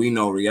 But see, we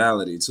know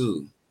reality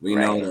too. We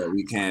know that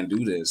we can't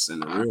do this in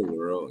the real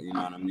world. You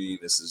know what I mean?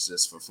 This is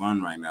just for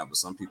fun right now. But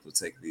some people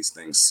take these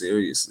things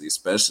seriously,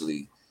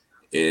 especially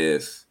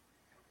if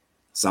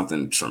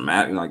something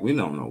traumatic, like, we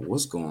don't know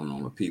what's going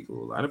on with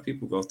people. A lot of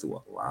people go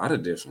through a lot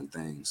of different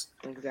things.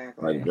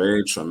 Exactly. Like,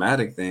 very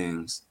traumatic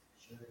things.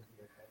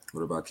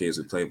 What about kids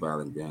who play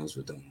violent games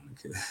but don't want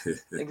to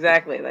kill?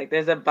 Exactly. Like,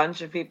 there's a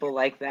bunch of people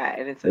like that.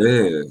 And it's what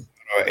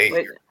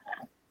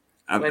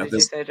did you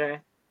say,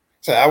 Dre?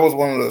 So I was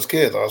one of those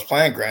kids. I was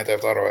playing Grand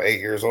Theft Auto at 8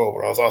 years old,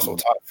 but I was also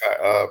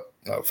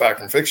taught fact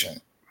from fiction.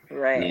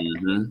 Right.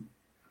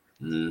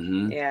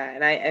 Yeah,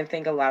 and I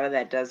think a lot of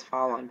that does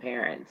fall on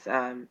parents.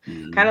 Kind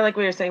of like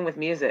we were saying with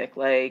music.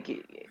 Like,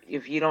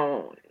 if you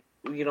don't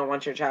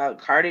want your child,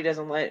 Cardi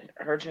doesn't let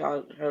her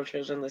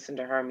children listen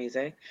to her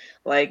music.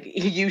 Like,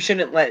 you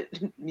shouldn't let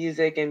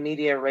music and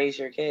media raise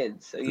your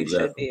kids. So you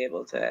should be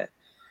able to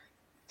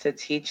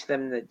teach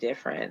them the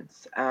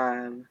difference.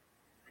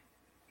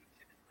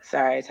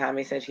 Sorry,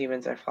 Tommy said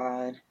humans are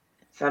flawed.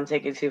 Some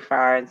take it too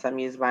far, and some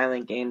use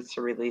violent games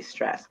to release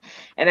stress.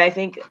 And I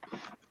think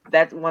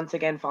that once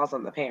again falls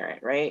on the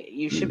parent, right?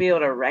 You should be able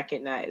to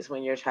recognize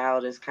when your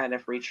child is kind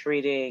of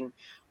retreating,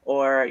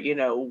 or,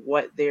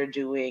 what they're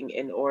doing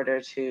in order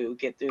to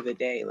get through the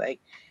day. Like,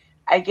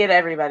 I get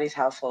everybody's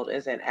household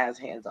isn't as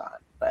hands-on,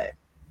 but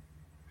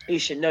you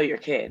should know your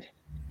kid,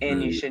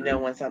 and you should know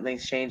when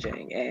something's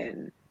changing.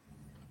 And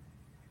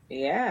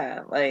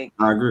yeah, like,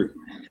 I agree.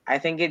 I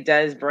think it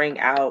does bring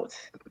out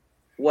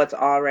what's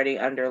already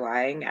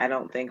underlying. I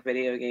don't think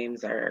video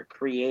games are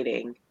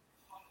creating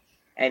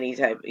any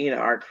type,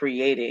 are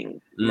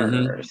creating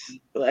murderers,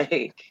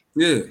 like,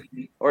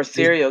 or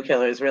serial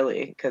killers,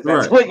 really, because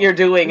that's what you're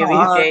doing in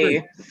these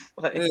games.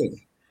 Like,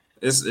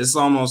 it's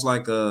almost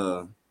like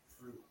an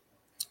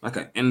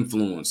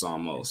influence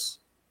almost.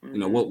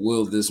 What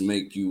will this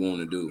make you want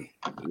to do?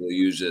 Will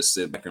you just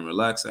sit back and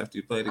relax after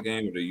you play the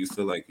game, or do you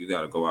feel like you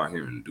got to go out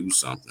here and do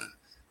something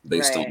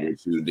based on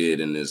what you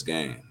did in this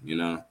game?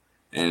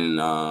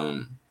 And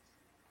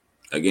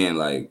again,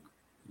 like,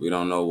 we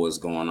don't know what's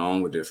going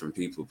on with different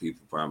people.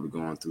 People probably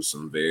going through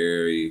some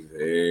very,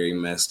 very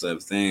messed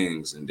up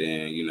things, and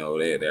then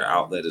their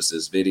outlet is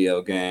this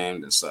video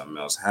game. Then something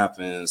else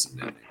happens, and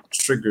then they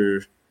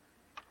trigger,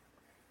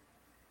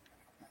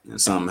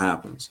 and something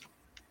happens.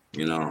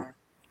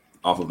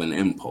 Off of an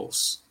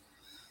impulse.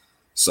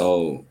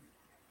 So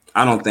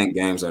I don't think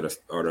games are the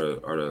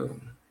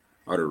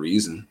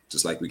reason.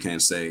 Just like we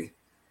can't say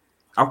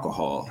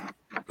alcohol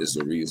is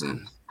the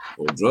reason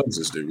or drugs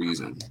is the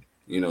reason.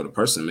 You know, the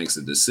person makes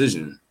a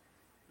decision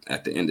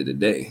at the end of the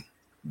day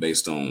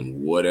based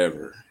on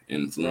whatever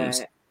influence.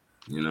 Right.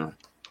 You know.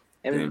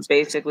 And Games.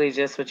 basically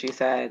just what you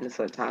said, that's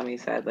what Tommy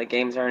said. Like,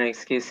 games are an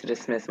excuse to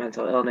dismiss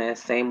mental illness.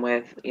 Same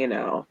with,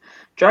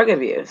 drug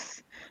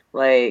abuse.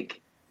 Like,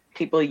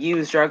 people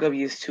use drug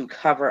abuse to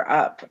cover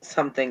up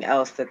something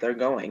else that they're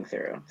going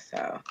through.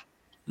 So,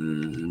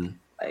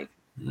 like,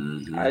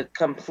 a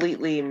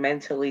completely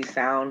mentally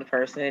sound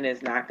person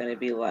is not going to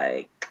be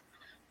like,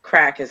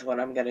 crack is what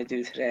I'm going to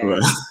do today.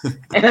 Right.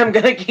 And I'm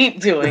going to keep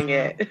doing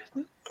it.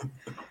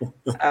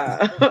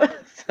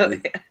 So,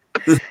 yeah.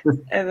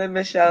 And then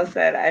Michelle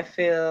said, I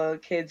feel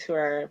kids who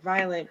are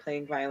violent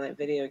playing violent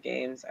video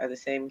games are the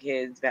same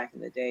kids back in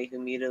the day who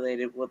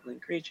mutilated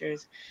woodland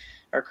creatures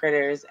or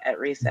critters at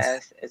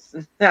recess. It's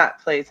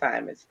not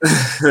playtime. It's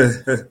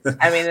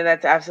I mean, and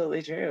that's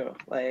absolutely true.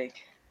 Like,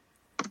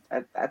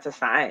 that's a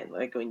sign.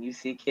 Like, when you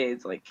see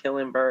kids like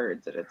killing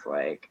birds, and it's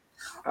like,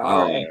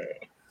 right.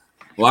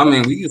 Well, I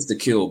mean, we used to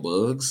kill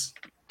bugs.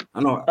 I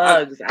know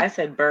bugs. I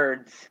said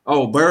birds.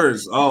 Oh,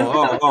 birds.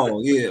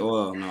 Oh, yeah.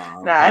 Well,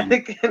 no. Nah, I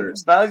think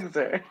bugs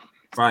are.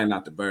 Probably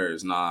not the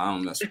birds. No, I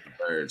don't mess with the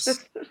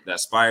birds. That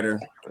spider,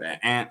 that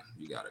ant,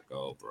 you gotta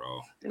go,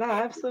 bro. No,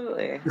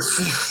 absolutely.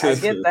 I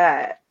get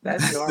that.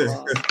 That's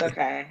normal. It's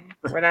okay.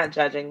 We're not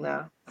judging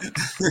though.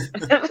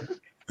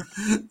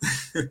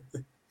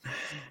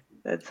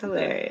 That's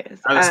hilarious.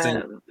 I just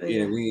think,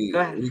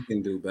 we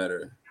can do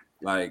better.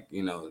 Like, like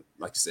you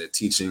said,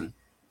 teaching,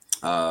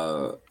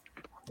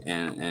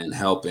 and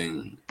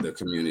helping the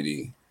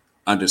community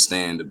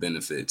understand the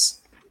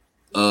benefits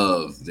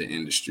of the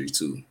industry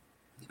too.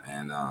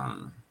 And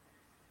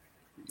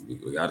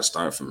we got to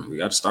start,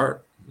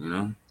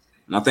 and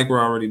I think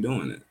we're already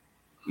doing it.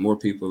 More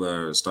people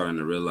are starting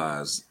to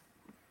realize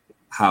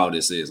how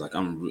this is. Like,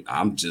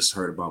 I'm just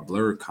heard about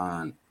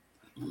BlerdCon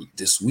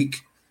this week.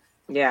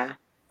 Yeah.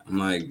 I'm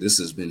like, this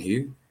has been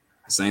here.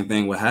 Same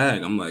thing with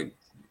Hag. I'm like,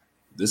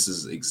 this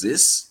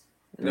exists.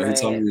 Right. He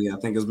told me, I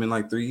think it's been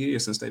like 3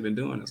 years since they've been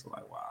doing this.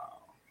 Like, wow.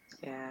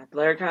 Yeah,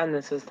 BlerdCon,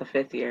 this was the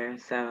 5th year,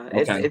 so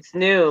it's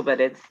new, but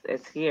it's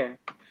here.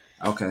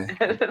 Okay.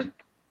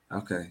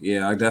 Okay.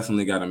 Yeah, I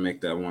definitely got to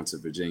make that one to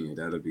Virginia.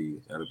 That'll be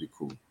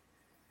cool.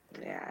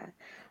 Yeah.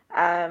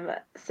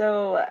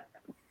 So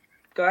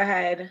go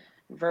ahead,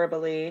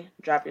 verbally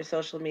drop your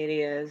social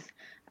medias.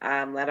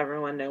 Let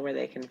everyone know where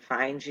they can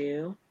find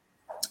you.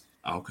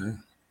 Okay.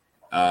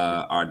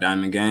 Our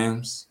Diamond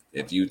Games.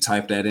 If you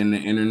type that in the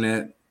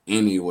internet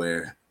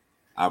anywhere,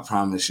 I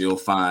promise you'll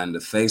find the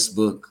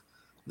Facebook,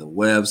 the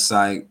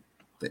website,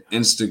 the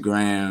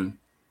Instagram,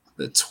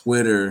 the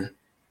Twitter,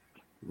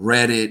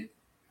 Reddit.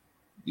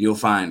 You'll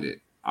find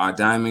it. Our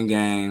Diamond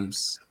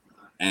Games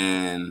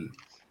and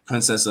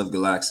Princess of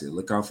Galaxia.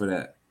 Look out for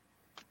that.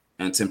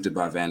 And Tempted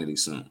by Vanity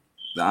soon.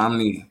 The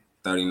Omni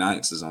 30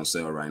 Nights is on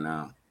sale right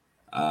now.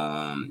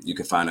 You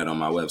can find it on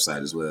my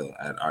website as well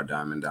at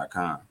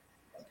ourdiamond.com.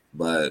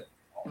 But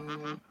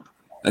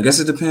I guess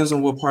it depends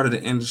on what part of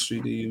the industry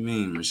do you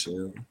mean,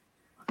 Michelle.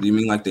 Do you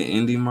mean like the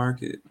indie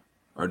market,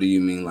 or do you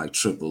mean like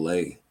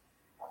AAA?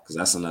 Because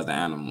that's another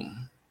animal.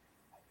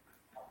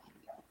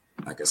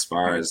 Like, as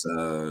far as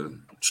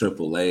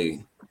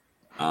AAA,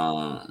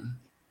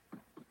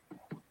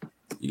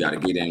 you got to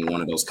get in one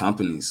of those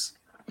companies,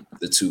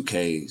 the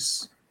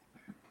 2Ks,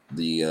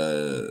 the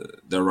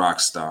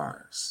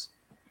Rockstars,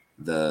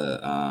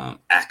 the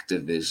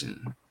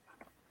Activision.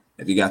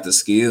 If you got the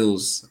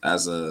skills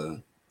as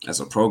a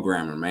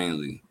programmer,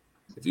 mainly,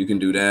 if you can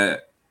do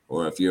that,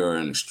 or if you're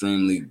an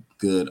extremely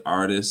good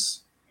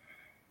artist,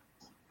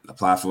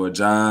 apply for a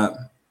job.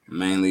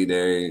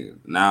 Mainly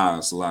now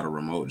it's a lot of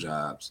remote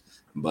jobs,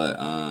 but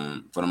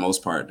for the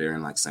most part, they're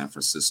in like San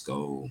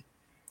Francisco,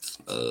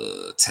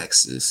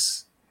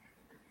 Texas.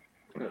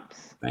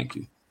 Oops. Thank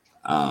you.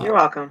 You're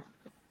welcome.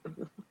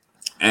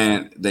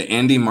 And the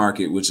indie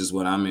market, which is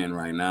what I'm in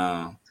right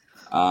now,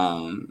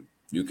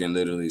 you can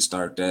literally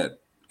start that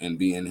and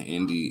be in the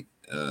indie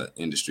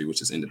industry,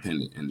 which is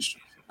independent industry.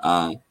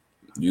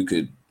 You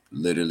could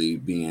literally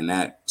be in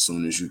that as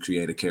soon as you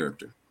create a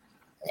character.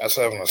 That's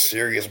having a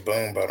serious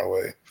boom, by the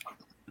way.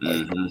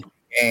 Like,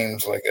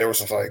 games, like ever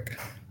since like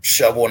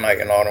Shovel Knight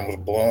and all them was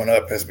blowing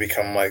up, has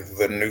become like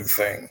the new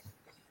thing.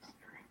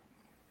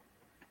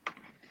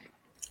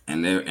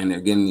 And they're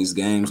getting these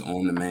games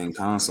on the main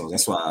console.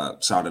 That's why I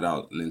shouted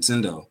out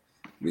Nintendo,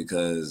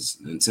 because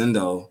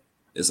Nintendo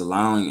is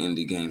allowing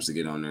indie games to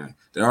get on there.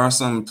 There are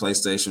some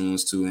PlayStation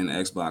ones too and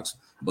Xbox,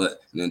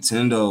 but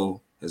Nintendo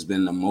has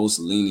been the most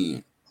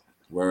lenient.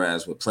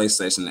 Whereas with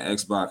PlayStation and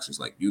Xbox, it's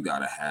like you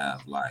gotta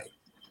have like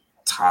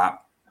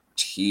top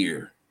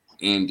tier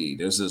indie.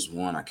 There's this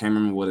one, I can't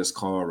remember what it's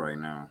called right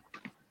now.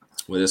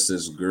 Where it's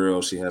this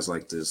girl, she has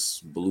like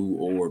this blue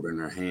orb in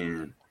her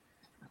hand.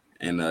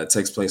 And it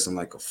takes place in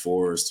like a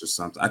forest or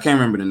something. I can't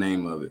remember the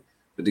name of it,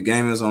 but the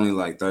game is only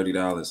like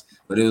 $30.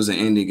 But it was an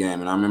indie game,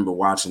 and I remember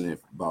watching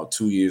it about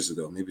 2 years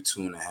ago, maybe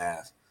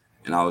 2.5.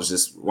 and I was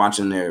just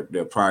watching their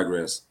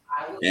progress,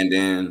 and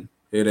then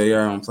here they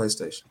are on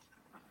PlayStation.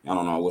 I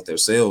don't know what their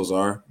sales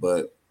are,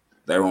 but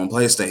they're on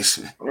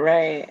PlayStation.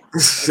 Right.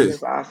 This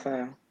is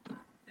awesome.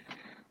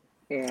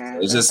 Yeah.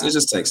 It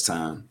just takes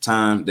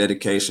time,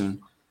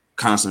 dedication,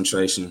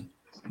 concentration.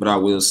 But I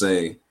will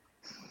say,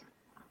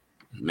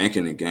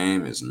 making a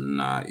game is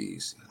not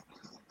easy.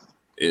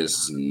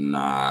 It's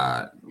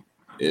not.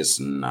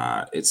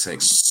 It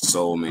takes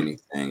so many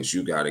things.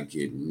 You got to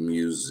get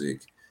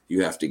music.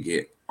 You have to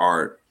get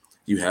art.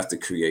 You have to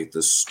create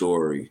the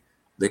story,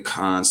 the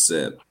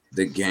concept,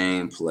 the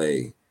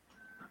gameplay,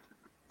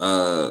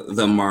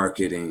 the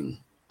marketing,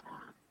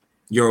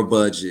 your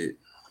budget.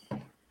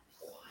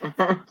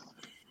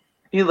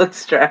 You look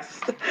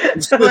stressed.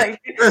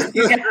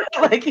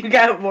 you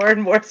got more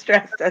and more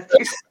stressed as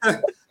you.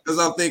 Because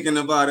I'm thinking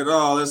about it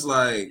all. It's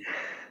like,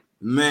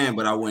 man,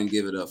 but I wouldn't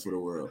give it up for the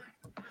world.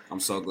 I'm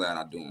so glad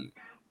I'm doing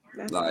it.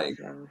 That's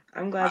awesome.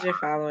 I'm glad you're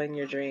following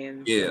your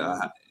dreams. Yeah,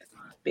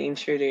 being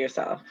true to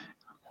yourself.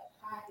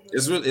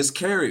 It's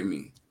carried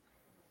me.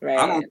 Right.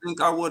 I don't think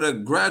I would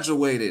have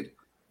graduated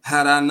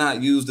had I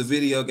not used the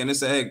video game. They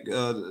say, hey,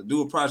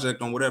 do a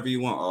project on whatever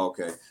you want. Oh,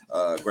 okay,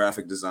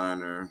 graphic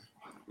designer,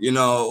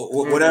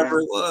 whatever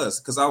it was,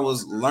 because I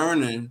was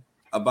learning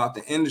about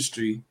the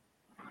industry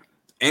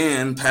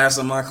and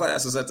passing my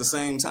classes at the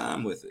same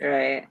time with it.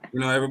 Right.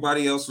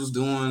 Everybody else was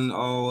doing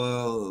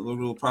we'll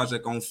do a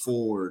project on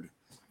Ford,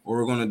 or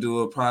we're going to do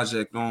a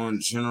project on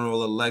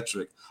General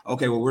Electric.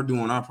 Okay, well, we're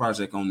doing our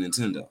project on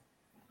Nintendo.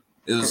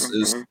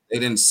 They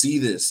didn't see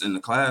this in the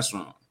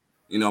classroom.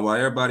 While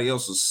everybody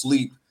else was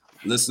asleep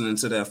listening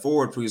to that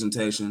Ford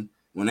presentation,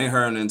 when they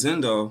heard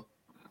Nintendo,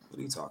 what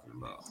are you talking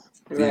about?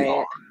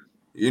 Right.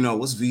 VR.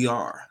 What's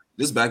VR?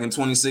 This back in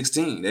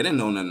 2016. They didn't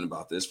know nothing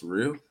about this for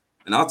real.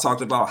 And I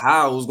talked about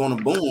how it was going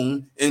to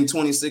boom in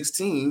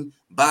 2016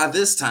 by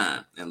this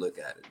time. And look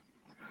at it.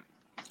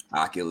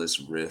 Oculus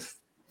Rift.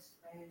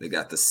 They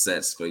got the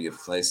sets for your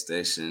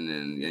PlayStation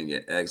and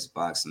your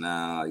Xbox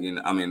now.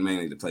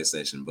 Mainly the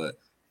PlayStation, but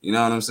you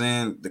know what I'm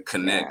saying? The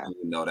Kinect,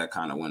 that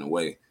kind of went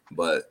away.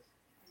 But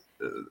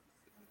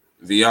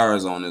VR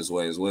is on its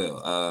way as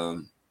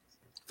well.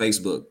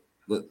 Facebook.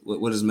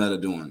 What is Meta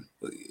doing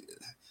with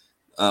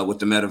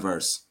the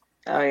metaverse?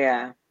 Oh,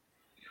 yeah.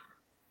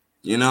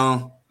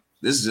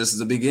 This is just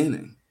the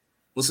beginning.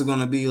 What's it going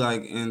to be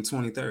like in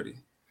 2030?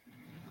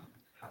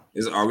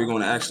 Are we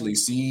going to actually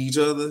see each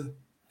other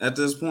at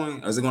this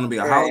point? Or is it going to be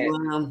a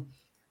hologram?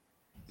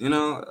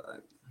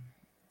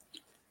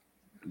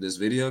 This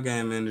video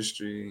game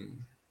industry.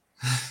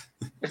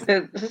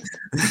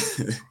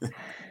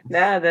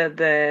 No,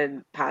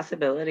 the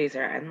possibilities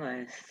are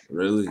endless.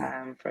 Really?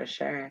 For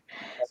sure.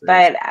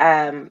 But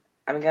I'm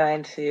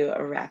going to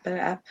wrap it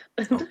up.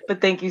 But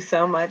thank you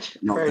so much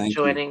for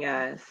joining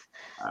us.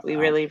 We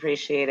really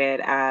appreciate it.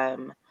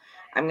 I'm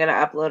going to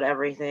upload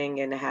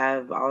everything and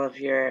have all of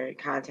your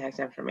contact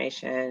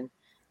information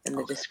in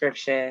the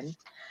description.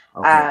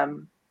 Okay.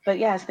 But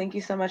yes, thank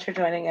you so much for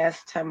joining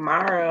us.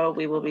 Tomorrow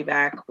we will be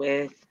back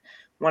with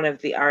one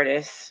of the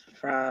artists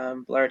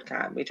from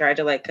BlurredCon. We tried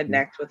to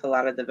connect with a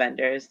lot of the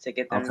vendors to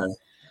get them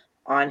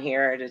on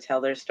here to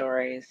tell their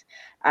stories.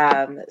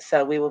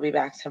 So we will be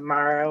back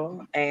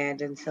tomorrow.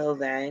 And until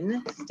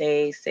then,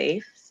 stay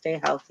safe, stay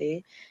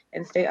healthy,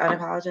 and stay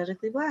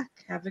unapologetically Black.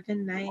 Have a good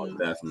night. Oh,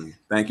 definitely.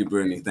 Thank you,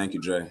 Brittany. Thank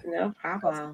you, Dre. No problem.